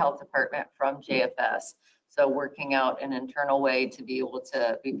to the health department from JFS. So working out an internal way to be able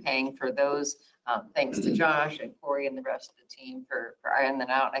to be paying for those. Thanks to Josh and Corey and the rest of the team for ironing that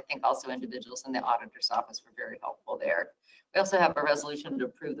out. I think also individuals in the auditor's office were very helpful there. We also have a resolution to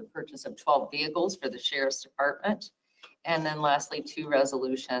approve the purchase of 12 vehicles for the sheriff's department. And then lastly, 2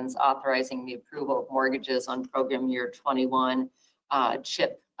 resolutions authorizing the approval of mortgages on program year 21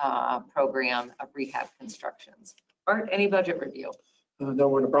 CHIP program of rehab constructions. Bart, any budget review? No,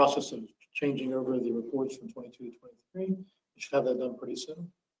 we're in the process of changing over the reports from 22 to 23. We should have that done pretty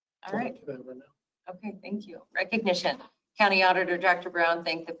soon. All right. So I'll do that right now. Okay, thank you. Recognition. County Auditor Dr. Brown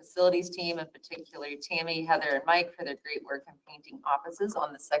thanked the facilities team, and particularly Tammy, Heather, and Mike for their great work in painting offices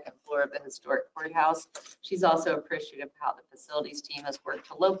on the 2nd floor of the historic courthouse. She's also appreciative of how the facilities team has worked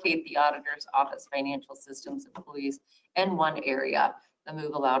to locate the auditor's office financial systems employees in one area. The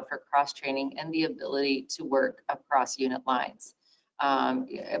move allowed for cross-training and the ability to work across unit lines.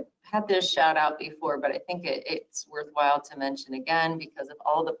 I've had this shout out before, but I think it's worthwhile to mention again because of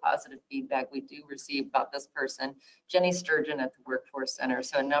all the positive feedback we do receive about this person, Jenny Sturgeon at the Workforce Center.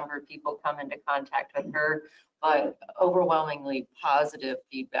 So a number of people come into contact with her, but overwhelmingly positive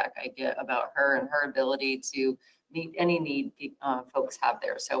feedback I get about her and her ability to meet any need folks have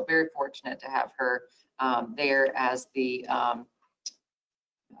there. So very fortunate to have her there as the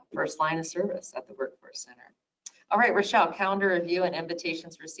first line of service at the Workforce Center. All right, Rochelle, calendar review and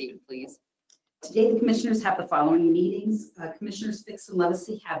invitations received, please. Today, the commissioners have the following meetings. Commissioners Fix and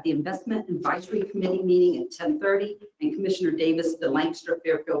Levesey have the Investment Advisory Committee meeting at 10:30, and Commissioner Davis, the Lancaster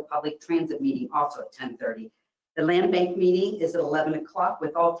Fairfield Public Transit meeting, also at 10:30. The Land Bank meeting is at 11 o'clock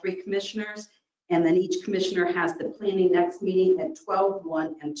with all 3 commissioners, and then each commissioner has the Planning Next meeting at 12,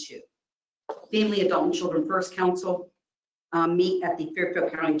 1, and 2. Family, Adult, and Children First Council meet at the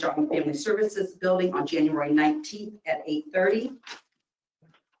Fairfield County Job and Family Services Building on January 19th at 8:30.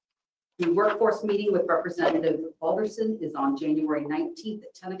 The workforce meeting with Representative Alderson is on January 19th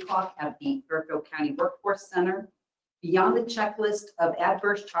at 10 o'clock at the Fairfield County Workforce Center. Beyond the Checklist of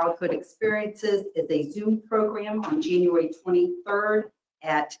Adverse Childhood Experiences is a Zoom program on January 23rd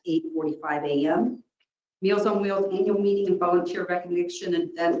at 8:45 a.m. Meals on Wheels annual meeting and volunteer recognition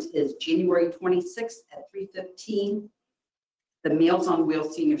event is January 26th at 3:15. The Meals on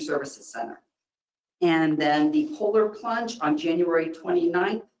Wheels Senior Services Center. And then the Polar Plunge on January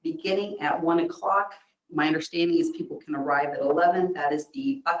 29th, beginning at 1 o'clock. My understanding is people can arrive at 11. That is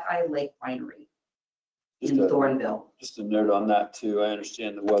the Buckeye Lake Winery in Thornville. Just a note on that too. I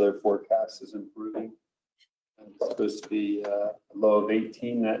understand the weather forecast is improving. And it's supposed to be a low of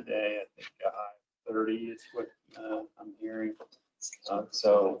 18 that day. I think a high 30 is what I'm hearing.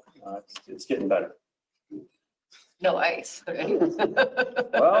 So it's getting better. No ice.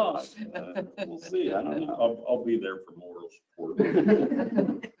 Well, We'll see. I don't know. I'll be there for moral support.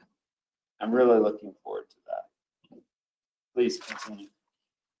 I'm really looking forward to that. Please continue.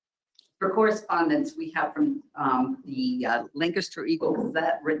 For correspondence, we have from the Lancaster Eagle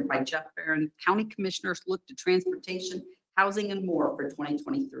Gazette, written by Jeff Barron. County Commissioners look to transportation, housing, and more for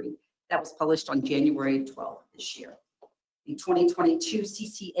 2023. That was published on January 12th this year. The 2022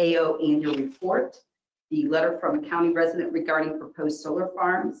 CCAO annual report, the letter from a county resident regarding proposed solar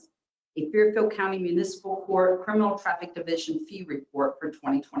farms, a Fairfield County Municipal Court Criminal Traffic Division fee report for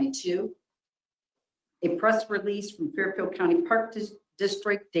 2022, a press release from Fairfield County Park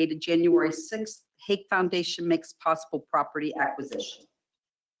District dated January 6th, Hake Foundation makes possible property acquisition.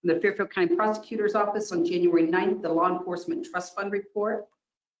 From the Fairfield County Prosecutor's Office on January 9th, the Law Enforcement Trust Fund report,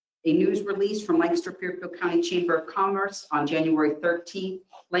 a news release from Lancaster Fairfield County Chamber of Commerce on January 13th,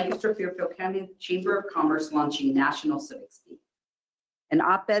 Lancaster Fairfield County Chamber of Commerce launching National Civics Week. An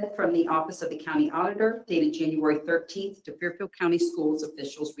op-ed from the Office of the County Auditor dated January 13th to Fairfield County Schools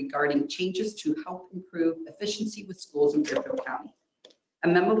officials regarding changes to help improve efficiency with schools in Fairfield County. A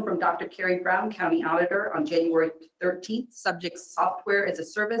memo from Dr. Carrie Brown, County Auditor, on January 13th, subject software as a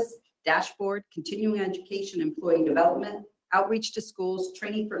service, dashboard, continuing education, employee development, outreach to schools,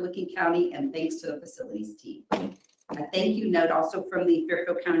 training for Licking County, and thanks to the facilities team. A thank you note also from the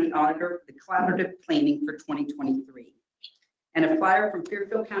Fairfield County Auditor, the collaborative planning for 2023. And a flyer from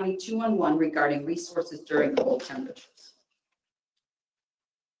Fairfield County 211 regarding resources during cold temperatures.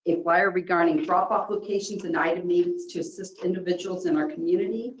 A flyer regarding drop-off locations and item needs to assist individuals in our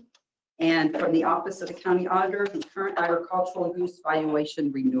community. And from the Office of the County Auditor, the current agricultural use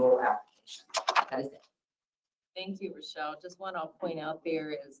valuation renewal application. That is it. Thank you, Rochelle. Just one I'll point out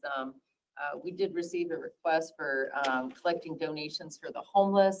there is we did receive a request for collecting donations for the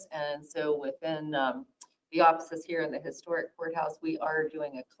homeless. And so within the offices here in the historic courthouse, we are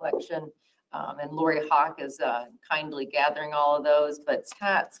doing a collection. And Lori Hawk is kindly gathering all of those, but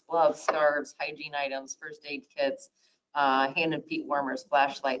hats, gloves, scarves, hygiene items, first aid kits, hand and feet warmers,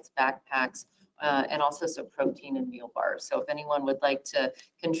 flashlights, backpacks, and also some protein and meal bars. So if anyone would like to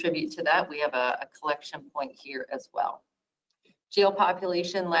contribute to that, we have a collection point here as well. Jail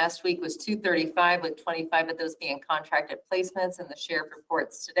population last week was 235, with 25 of those being contracted placements, and the sheriff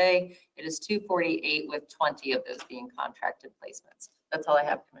reports today it is 248, with 20 of those being contracted placements. That's all I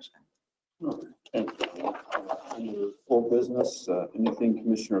have, Commissioner. Okay. Under full business, anything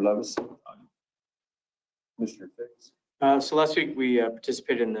Commissioner Levison? Commissioner Fix? So last week we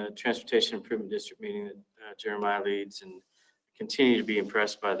participated in the Transportation Improvement District meeting that Jeremiah leads, and continue to be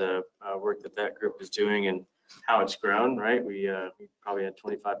impressed by the work that group is doing and how it's grown, right? We probably had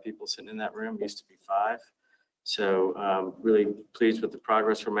 25 people sitting in that room, used to be 5. So really pleased with the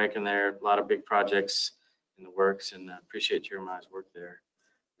progress we're making there. A lot of big projects in the works, and appreciate Jeremiah's work there.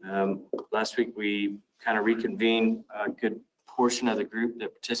 Last week, we kind of reconvened a good portion of the group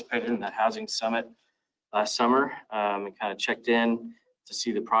that participated in the housing summit last summer, and kind of checked in to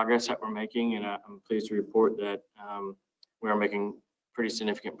see the progress that we're making. And I'm pleased to report that we are making pretty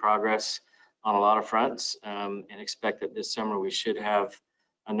significant progress on a lot of fronts, and expect that this summer we should have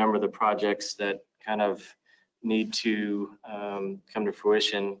a number of the projects that kind of need to come to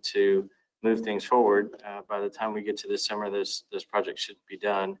fruition to move things forward. By the time we get to this summer, those projects should be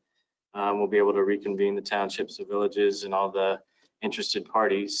done. We'll be able to reconvene the townships, the villages, and all the interested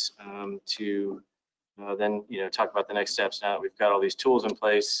parties to then talk about the next steps. Now that we've got all these tools in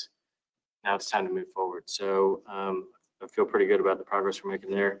place, now it's time to move forward. So I feel pretty good about the progress we're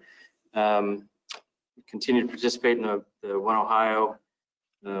making there. Continue to participate in the One Ohio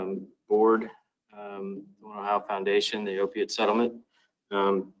board, the One Ohio Foundation, the opiate settlement.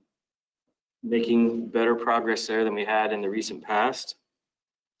 Making better progress there than we had in the recent past.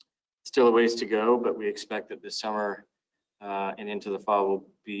 Still a ways to go, but we expect that this summer and into the fall we'll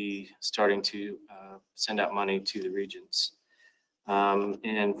be starting to send out money to the regions.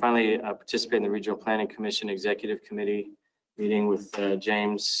 And finally, participate in the Regional Planning Commission Executive Committee meeting with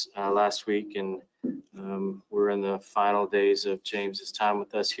James last week, and we're in the final days of James's time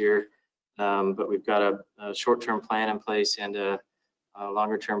with us here. But we've got a short-term plan in place and a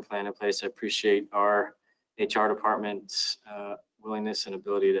longer-term plan in place. I appreciate our HR department's willingness and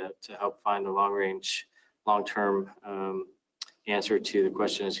ability to help find a long-term answer to the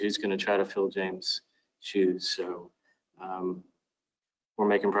question is who's going to try to fill James' shoes. So we're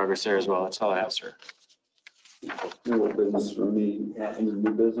making progress there as well. That's all I have, sir. No business for me. Under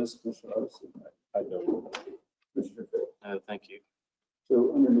new business, Commissioner Levison? I don't. Commissioner Fix? Thank you.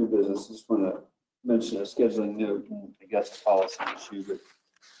 So under new business, just want to mention a scheduling note, and I guess a policy issue,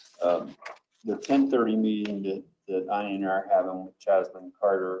 but the 10:30 meeting that that I and I are having with Chaslin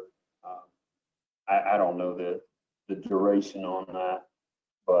Carter. I don't know the duration on that,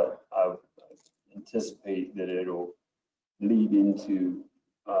 but I anticipate that it'll lead into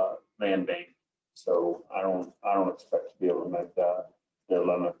land bank. So I don't expect to be able to make that the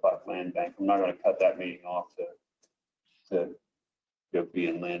 11 o'clock land bank. I'm not going to cut that meeting off to go be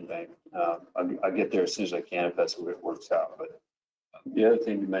in land bank. I'll get there as soon as I can if that's the way it works out. But the other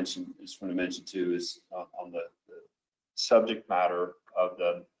thing to mention, just want to mention too, is on the subject matter of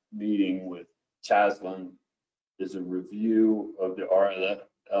the meeting with Chaslin is a review of the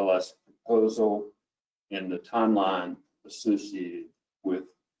RLS proposal and the timeline associated with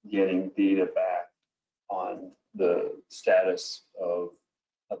getting data back on the status of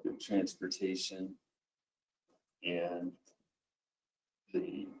public transportation and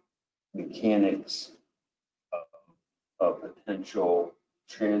the mechanics of potential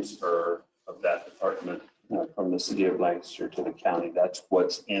transfer of that department from the city of Lancaster to the county. That's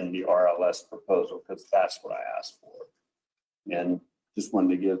what's in the RLS proposal, because that's what I asked for. And just wanted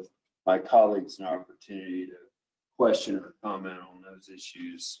to give my colleagues an opportunity to question or comment on those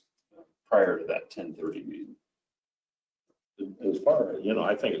issues prior to that 10:30 meeting. As far as,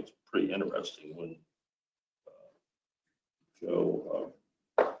 I think it's pretty interesting when Joe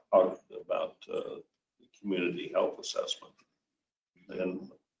talked about the community health assessment.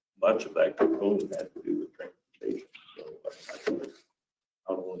 And much of that component had to do with transportation. So I think it's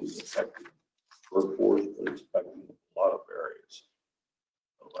not only affecting workforce, but it's affecting a lot of areas.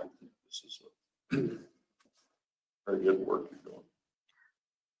 So I think this is a very good work you're doing.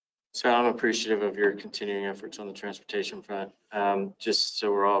 So I'm appreciative of your continuing efforts on the transportation front. Just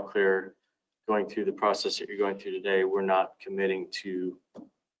so we're all clear, going through the process that you're going through today, we're not committing to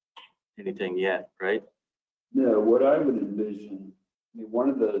anything yet, right? No, what I would envision, one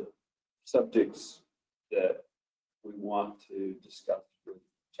of the subjects that we want to discuss with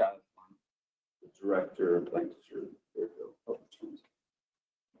Chaslin, the director of Lancaster Fairfield Public Transit,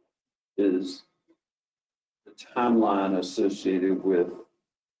 is the timeline associated with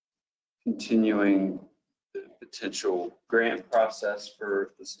continuing the potential grant process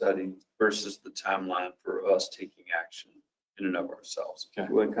for the study versus the timeline for us taking action in and of ourselves. Okay.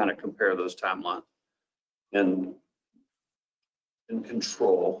 We'll kind of compare those timelines and in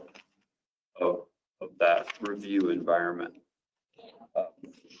control of that review environment.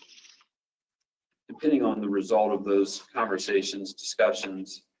 Depending on the result of those conversations,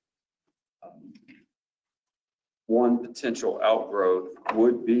 discussions, one potential outgrowth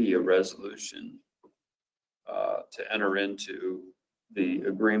would be a resolution to enter into the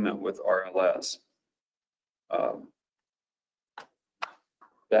agreement with RLS.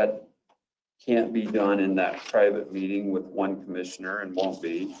 That can't be done in that private meeting with one commissioner and won't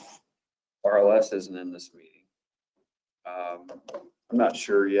be. RLS isn't in this meeting. I'm not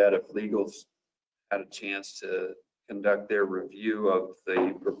sure yet if legal's had a chance to conduct their review of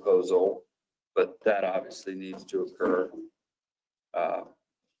the proposal, but that obviously needs to occur.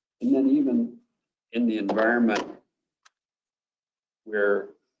 And then even in the environment where,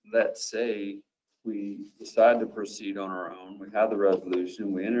 let's say, we decide to proceed on our own, we have the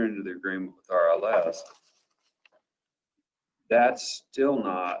resolution, we enter into the agreement with RLS, that's still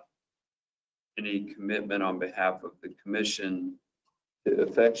not any commitment on behalf of the commission to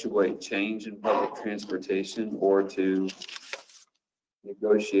effectuate change in public transportation or to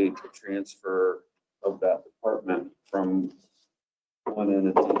negotiate the transfer of that department from one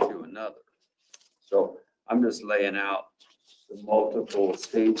entity to another. So I'm just laying out the multiple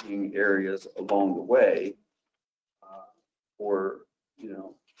staging areas along the way for,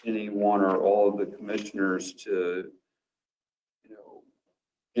 any one or all of the commissioners to,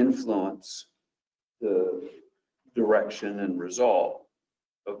 influence the direction and result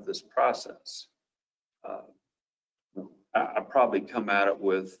of this process. I probably come at it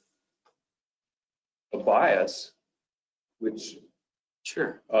with a bias, which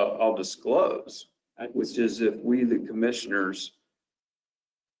Sure. I'll disclose, which is if we, the commissioners,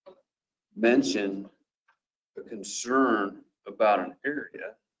 mention a concern about an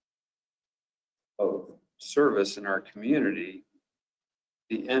area of service in our community,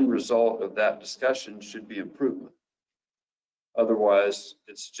 the end result of that discussion should be improvement. Otherwise,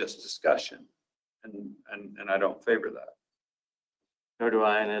 it's just discussion, and I don't favor that. Nor do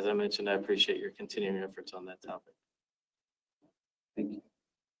I. And as I mentioned, I appreciate your continuing efforts on that topic. Thank you.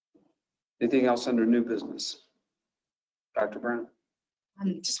 Anything else under new business? Dr. Brown?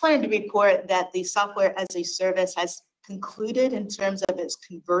 Just wanted to report that the software as a service has concluded in terms of its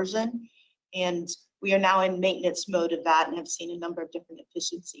conversion. And we are now in maintenance mode of that and have seen a number of different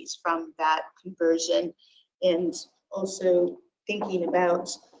efficiencies from that conversion. And also thinking about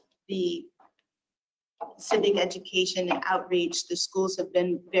the civic education and outreach, the schools have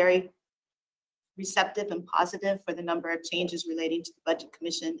been very receptive and positive for the number of changes relating to the Budget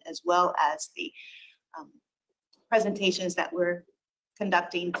Commission, as well as the presentations that we're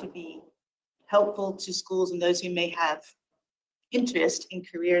conducting to be helpful to schools and those who may have interest in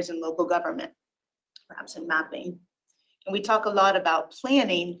careers in local government, perhaps in mapping. And we talk a lot about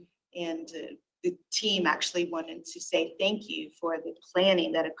planning, and the team actually wanted to say thank you for the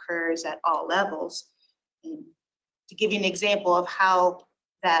planning that occurs at all levels. And to give you an example of how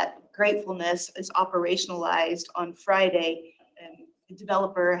that gratefulness is operationalized, on Friday, the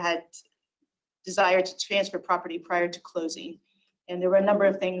developer had desired to transfer property prior to closing. And there were a number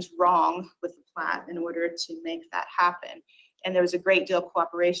of things wrong with the plat in order to make that happen. And there was a great deal of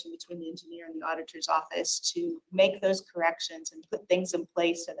cooperation between the engineer and the auditor's office to make those corrections and put things in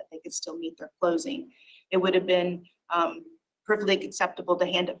place so that they could still meet their closing. It would have been perfectly acceptable to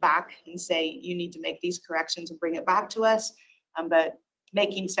hand it back and say, you need to make these corrections and bring it back to us. But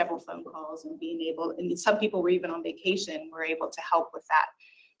making several phone calls and being able, and some people were even on vacation, were able to help with that.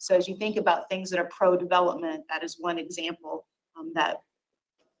 So as you think about things that are pro-development, that is one example that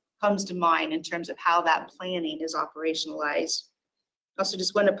comes to mind in terms of how that planning is operationalized. Also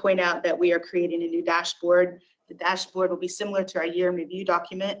just want to point out that we are creating a new dashboard. The dashboard will be similar to our year in review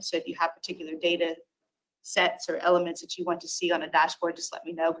document. So if you have particular data sets or elements that you want to see on a dashboard, just let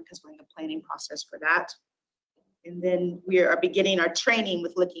me know, because we're in the planning process for that. And then we are beginning our training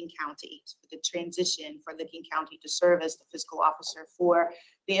with Licking County, for the transition for Licking County to serve as the fiscal officer for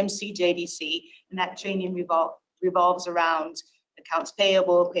the MCJDC. And that training revolves around accounts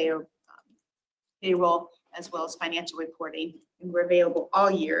payable, payroll, as well as financial reporting. And we're available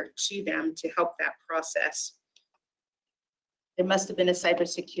all year to them to help that process. There must have been a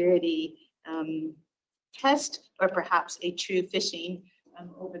cybersecurity test, or perhaps a true phishing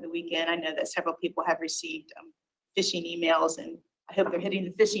over the weekend. I know that several people have received phishing emails, and I hope they're hitting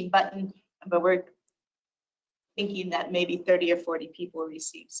the phishing button, but we're thinking that maybe 30 or 40 people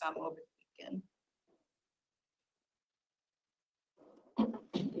received some over the weekend.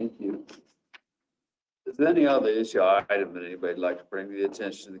 Thank you. Is there any other issue or item that anybody'd like to bring to the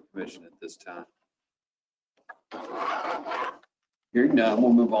attention of the commission at this time? Hearing none,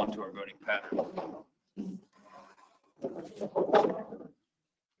 we'll move on to our voting pattern.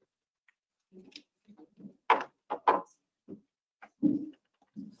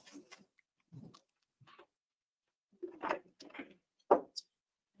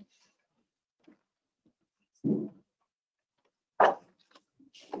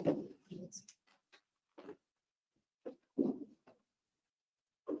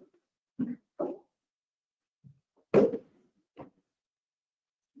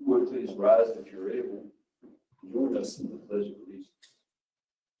 Would please rise if you're able. Join us in the pledge of allegiance.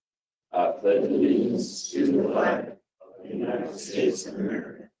 I pledge allegiance to the flag of the United States of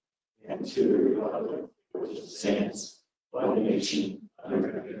America and to the republic which stands one nation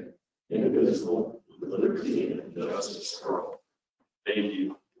under God, indivisible, with liberty and justice for all. Thank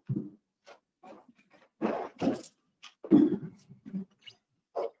you.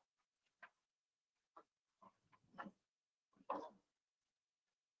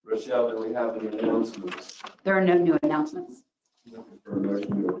 Rochelle, do we have any announcements? There are no new announcements. Looking for a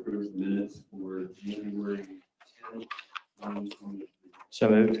motion to approve minutes for January 10th, 2023. So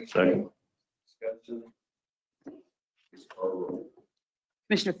moved. Second. Discussion. Please call roll.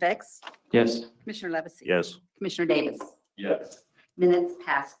 Commissioner Fix? Yes. Commissioner Levesey? Yes. Commissioner Davis? Yes. Minutes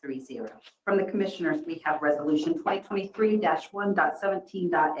passed 3-0. From the Commissioners, we have Resolution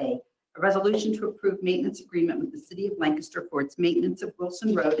 2023-1.17.a, a resolution to approve maintenance agreement with the City of Lancaster for its maintenance of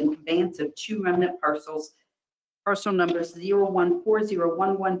Wilson Road and conveyance of 2 remnant parcels, parcel numbers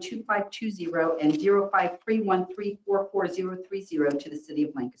 014011252 and 0531344030 to the City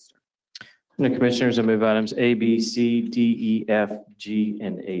of Lancaster. The Commissioners, I move items A, B, C, D, E, F, G,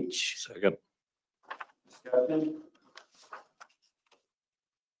 and H. Second. Discussion.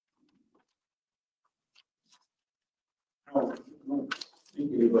 I don't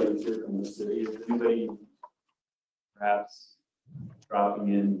think anybody's here from the city. Is anybody perhaps dropping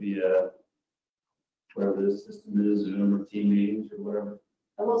in via whatever this system is, Zoom or team meetings or whatever?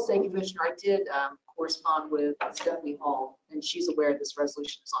 I will say, Commissioner, I did correspond with Stephanie Hall, and she's aware this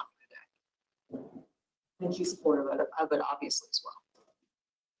resolution is on today. And she's supportive of it obviously as well.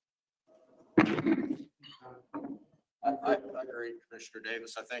 I agree, Commissioner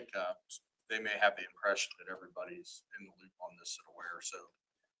Davis. I think they may have the impression that everybody's in the loop on this and aware. So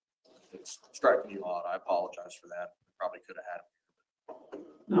if it's striking you odd, I apologize for that. Probably could have had it.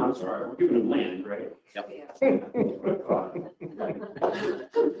 No, I'm sorry, we're giving them land, right? Yep.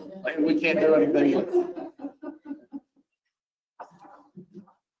 And we can't do anything.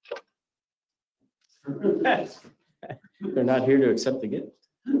 They're not here to accept the gift.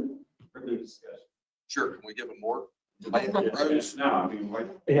 Further discussion. Sure, can we give them more? Land and roads? No, I mean,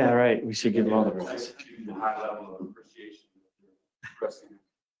 what? Yeah, right. We should give them all the roads. The high level of appreciation that they're expressing.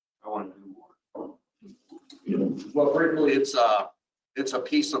 I want to do more. Well, briefly, it's a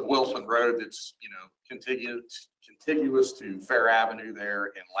piece of Wilson Road that's, contiguous to Fair Avenue there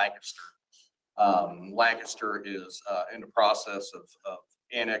in Lancaster. Lancaster is in the process of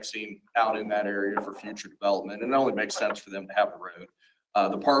annexing out in that area for future development, and it only makes sense for them to have a road.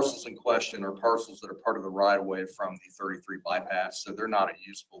 The parcels in question are parcels that are part of the right of way from the 33 bypass, so they're not a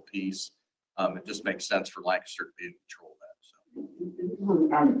usable piece. It just makes sense for Lancaster to be in control of that. So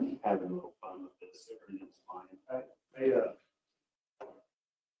I'm having a little fun with this. Everything's fine.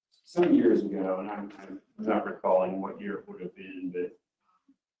 Some years ago, and I'm not recalling what year it would have been, but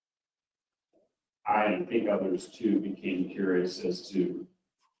I and I think others too became curious as to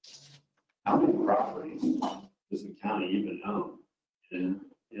how many properties does the county even own? And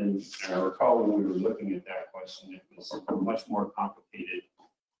I recall when we were looking at that question, it was a much more complicated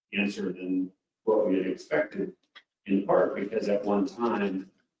answer than what we had expected, in part because at one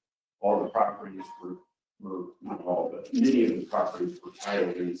time, all the properties were not all, but many of the properties were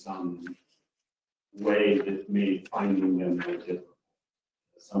titled in some way that made finding them more difficult.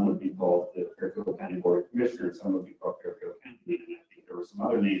 Some would be called the Fairfield County Board of Commissioners, some would be called Fairfield County, and I think there were some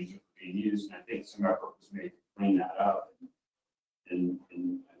other names that were being used, and I think some effort was made to clean that up and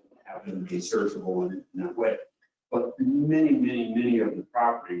have them be searchable in that way. But many of the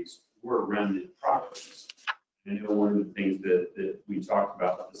properties were remnant properties. I know one of the things that we talked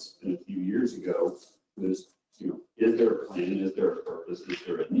about this a few years ago was, is there a plan, is there a purpose, is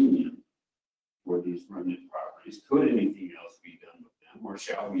there a need for these remnant properties? Could anything else be done with them, or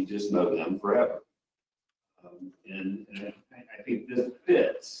shall we just mow them forever? And I think this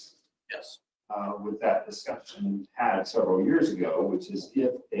fits. Yes. With that discussion had several years ago, which is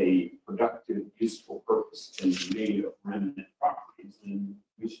if a productive, useful purpose can be made of remnant properties, then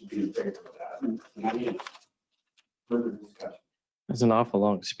we should be in favor of that. And I mean, further discussion. That's an awful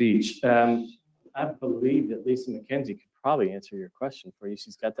long speech. I believe that Lisa McKenzie could probably answer your question for you.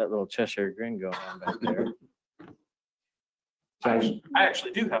 She's got that little Cheshire grin going on back there. I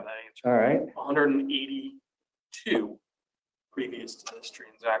actually do have that answer. All right. 182 previous to this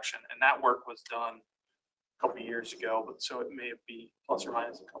transaction, and that work was done a couple of years ago, but so it may be plus or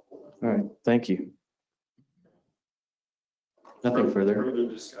minus a couple. All right. Thank you. Nothing further. Further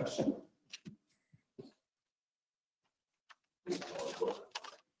discussion.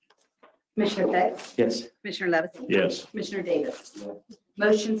 Commissioner Fix? Yes. Commissioner Levesey? Yes. Commissioner Davis?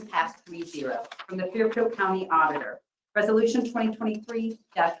 Motion's passed 3-0. From the Fairfield County Auditor, Resolution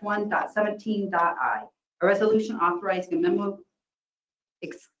 2023-1.17.i, a resolution authorizing a memo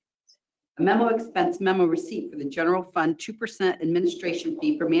expense memo receipt for the general fund 2% administration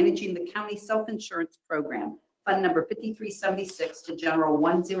fee for managing the county self-insurance program, fund number 5376 to general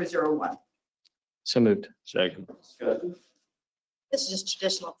 1001. So moved. Second. Discussion. This is just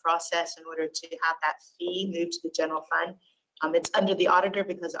traditional process in order to have that fee moved to the general fund. It's under the auditor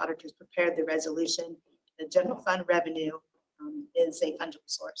because the auditors prepared the resolution. The general fund revenue is a fungible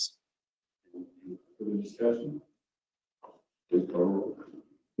source. Further discussion. Please call roll.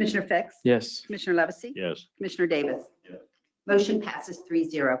 Commissioner Fix? Yes. Commissioner Levesey? Yes. Commissioner Davis? Yes. Motion passes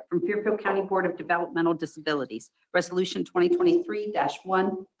 3-0. From Fairfield County Board of Developmental Disabilities, Resolution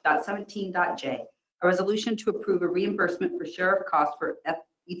 2023-1.17.j, a resolution to approve a reimbursement for share of cost for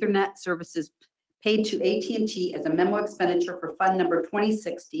Ethernet services paid to AT&T as a memo expenditure for fund number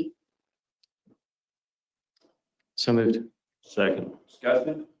 2060. So moved. Second.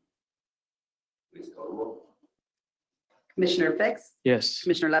 Discussion. Please call roll. Commissioner Fix? Yes.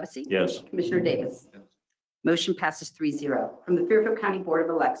 Commissioner Levesey? Yes. Commissioner Davis? Motion passes 3-0. From the Fairfield County Board of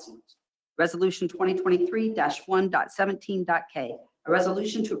Elections, Resolution 2023-1.17.k, a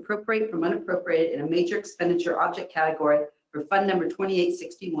resolution to appropriate from unappropriated in a major expenditure object category for fund number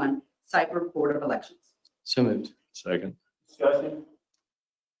 2861, Cyber Board of Elections. So moved. Second. Discussion.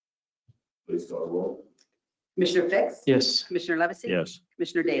 Please call roll. Commissioner Fix? Yes. Commissioner Levesey? Yes.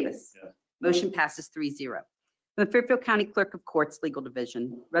 Commissioner Davis? Yes. Motion passes 3-0. From the Fairfield County Clerk of Courts Legal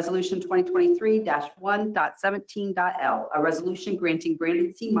Division, Resolution 2023-1.17.l, a resolution granting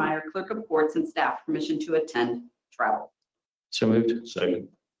Brandon C. Meyer, Clerk of Courts and staff permission to attend travel. So moved. Second.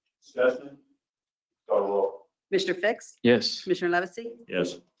 Discussion. Call roll. Commissioner Fix? Yes. Commissioner Levesey?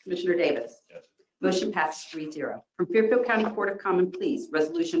 Yes. Commissioner Davis? Yes. Motion passes 3-0. From Fairfield County Court of Common Pleas,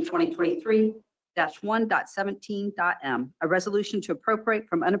 Resolution 2023-1.17.m, a resolution to appropriate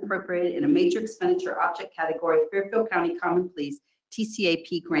from unappropriated in a major expenditure object category, Fairfield County Common Pleas,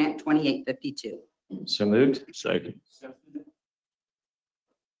 TCAP Grant 2852. So moved. Second.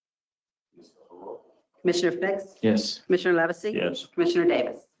 Commissioner Fix? Yes. Commissioner Levesey? Yes. Commissioner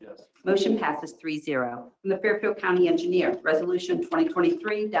Davis? Yes. Motion passes 3-0. From the Fairfield County Engineer, Resolution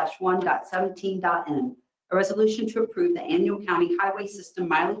 2023-1.17.n, a resolution to approve the annual county highway system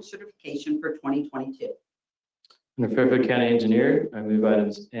mileage certification for 2022. Under Fairfield County Engineer, I move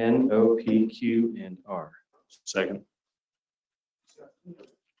items N, O, P, Q, and R. Second.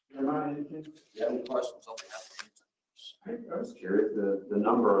 Any questions on the application? I was curious, the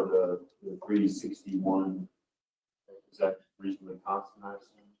number of the 361, is that reasonably constant? I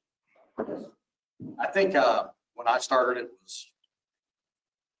assume? I think when I started, it was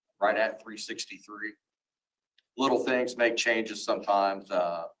right at 363. Little things make changes sometimes.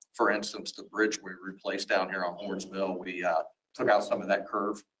 For instance, the bridge we replaced down here on Hornsville, we took out some of that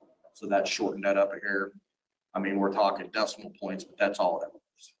curve. So that shortened that up here. I mean, we're talking decimal points, but that's all that was.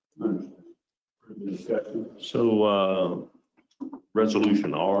 So,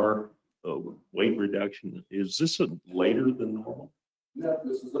 resolution R, weight reduction, is this a later than normal? Yeah,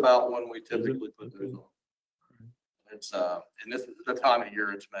 this is about when we typically put those on. It's, and this is the time of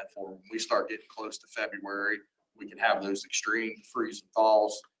year it's meant for. When we start getting close to February, we can have those extreme freeze and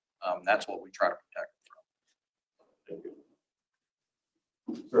thaws. That's what we try to protect from. Thank you.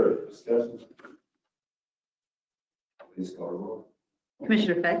 Further discussion? Please call the roll.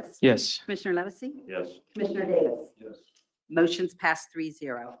 Commissioner Fix? Yes. Commissioner Levesey? Yes. Commissioner Davis? Yes. Motion's passed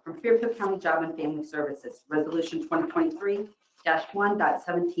 3-0. From Fairfield County Job and Family Services, Resolution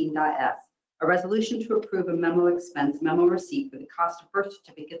 2023-1.17.s, a resolution to approve a memo receipt for the cost of birth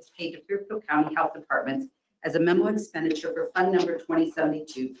certificates paid to Fairfield County Health Departments as a memo expenditure for Fund Number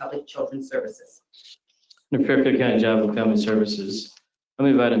 2072, Public Children's Services. Under Fairfield County Job and Family Services, I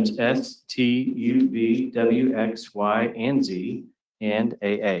move items S, T, U, V, W, X, Y, and Z, and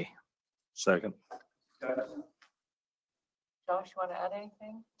AA. Second. Josh, you want to add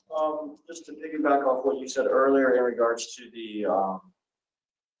anything? Just to piggyback off what you said earlier in regards to the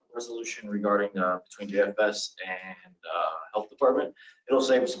resolution regarding between JFS and Health Department, it'll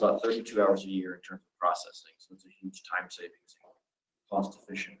save us about 32 hours a year in terms of processing. So it's a huge time savings, cost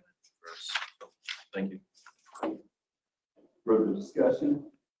efficient for us. So, thank you. Further discussion?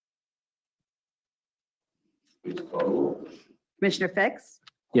 Please call the roll. Commissioner Fix?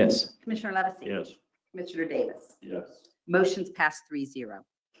 Yes. Commissioner Levesey? Yes. Commissioner Davis? Yes. Motion's passed 3-0.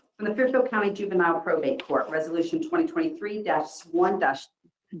 From the Fairfield County Juvenile Probate Court, Resolution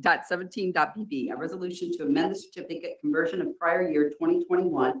 2023-1.17.bb, a resolution to amend the certificate conversion of prior year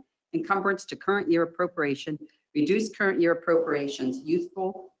 2021 encumbrance to current year appropriation, reduce current year appropriations,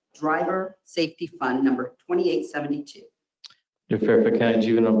 youthful driver safety fund number 2872. Under Fairfield County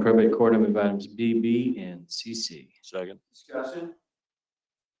Juvenile Probate Court, I move items B, B, and CC. Second. Discussion?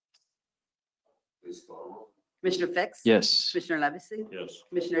 Please call the roll. Commissioner Fix? Yes. Commissioner Levesey? Yes.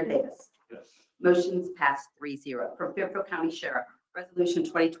 Commissioner Davis? Yes. Motion's passed 3-0. From Fairfield County Sheriff, Resolution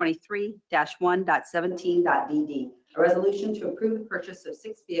 2023-1.17.d.d. A resolution to approve the purchase of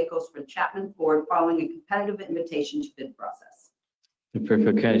 6 vehicles from Chapman Ford following a competitive invitation to bid process. Under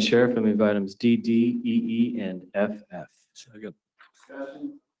Fairfield County Sheriff, I move items D, D, E, E, and F, F. Second.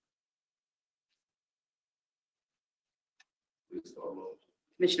 Discussion? Please call the roll.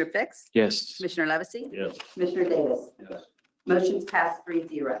 Commissioner Fix? Yes. Commissioner Levesey? Yes. Commissioner Davis? Yes. Motion's passed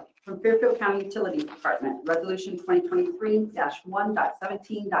 3-0. From Fairfield County Utilities Department, Resolution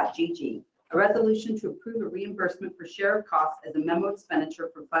 2023-1.17.g.g. A resolution to approve a reimbursement for share of costs as a memo expenditure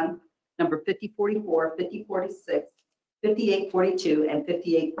for Fund Number 5044, 5046, 5842, and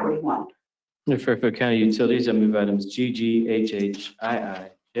 5841. Under Fairfield County Utilities, I move items G, G, H, H, I, I,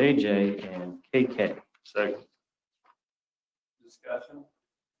 J, J, and K, K. Second. Discussion?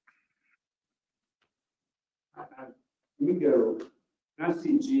 Can we go, can I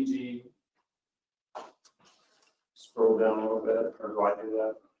see GG scroll down a little bit, or do I do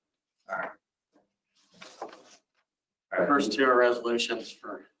that? All right. First two are resolutions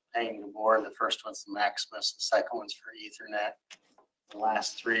for paying the board. The first one's the Maximus, the second one's for Ethernet. The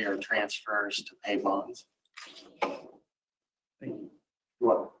last three are transfers to pay bonds. Thank you.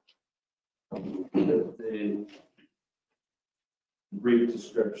 What? The brief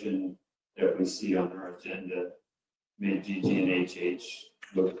description that we see on our agenda made GG and HH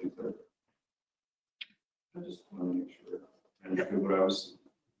look too good. I just want to make sure I understood what I was.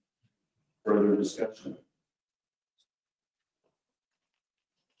 Further discussion?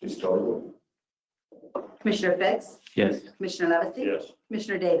 Please call the roll. Commissioner Fix? Yes. Commissioner Levesey? Yes.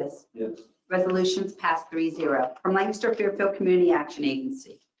 Commissioner Davis? Yes. Resolutions passed 3-0. From Lancaster Fairfield Community Action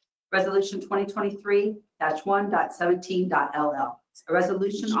Agency. Resolution 2023-1.17.LL. A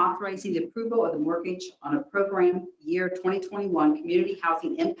resolution authorizing the approval of the mortgage on a program year 2021 Community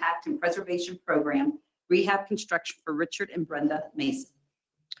Housing Impact and Preservation Program rehab construction for Richard and Brenda Mason.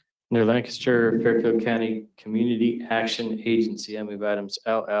 Under Lancaster Fairfield County Community Action Agency, I move items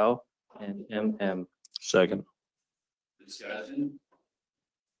LL and MM. Second. Discussion.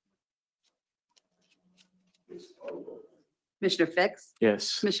 Commissioner Fix?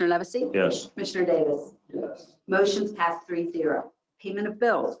 Yes. Commissioner Levesey? Yes. Commissioner Davis? Yes. Motion's passed 3-0. Payment of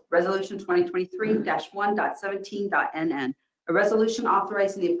bills, Resolution 2023-1.17.NN. A resolution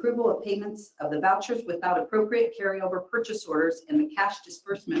authorizing the approval of payments of the vouchers without appropriate carryover purchase orders and the cash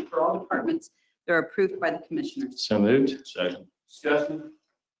disbursement for all departments that are approved by the Commissioners. So moved. Second. Discussion.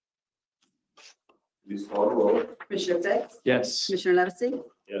 Please call the roll. Commissioner Fix? Yes. Commissioner Levesey?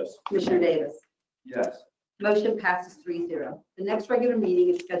 Yes. Commissioner Davis? Yes. Motion passes 3-0. The next regular meeting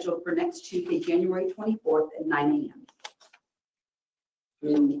is scheduled for next Tuesday, January 24th at 9 a.m.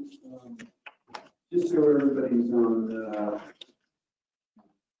 Just so everybody's on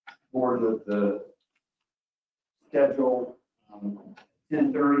board with the schedule,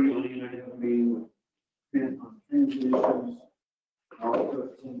 10:30 on the United meeting with on transit issues. Also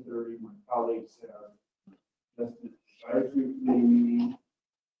at 10:30, my colleagues have investment advisory committee meeting.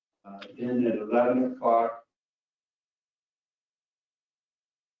 Then at 11 o'clock,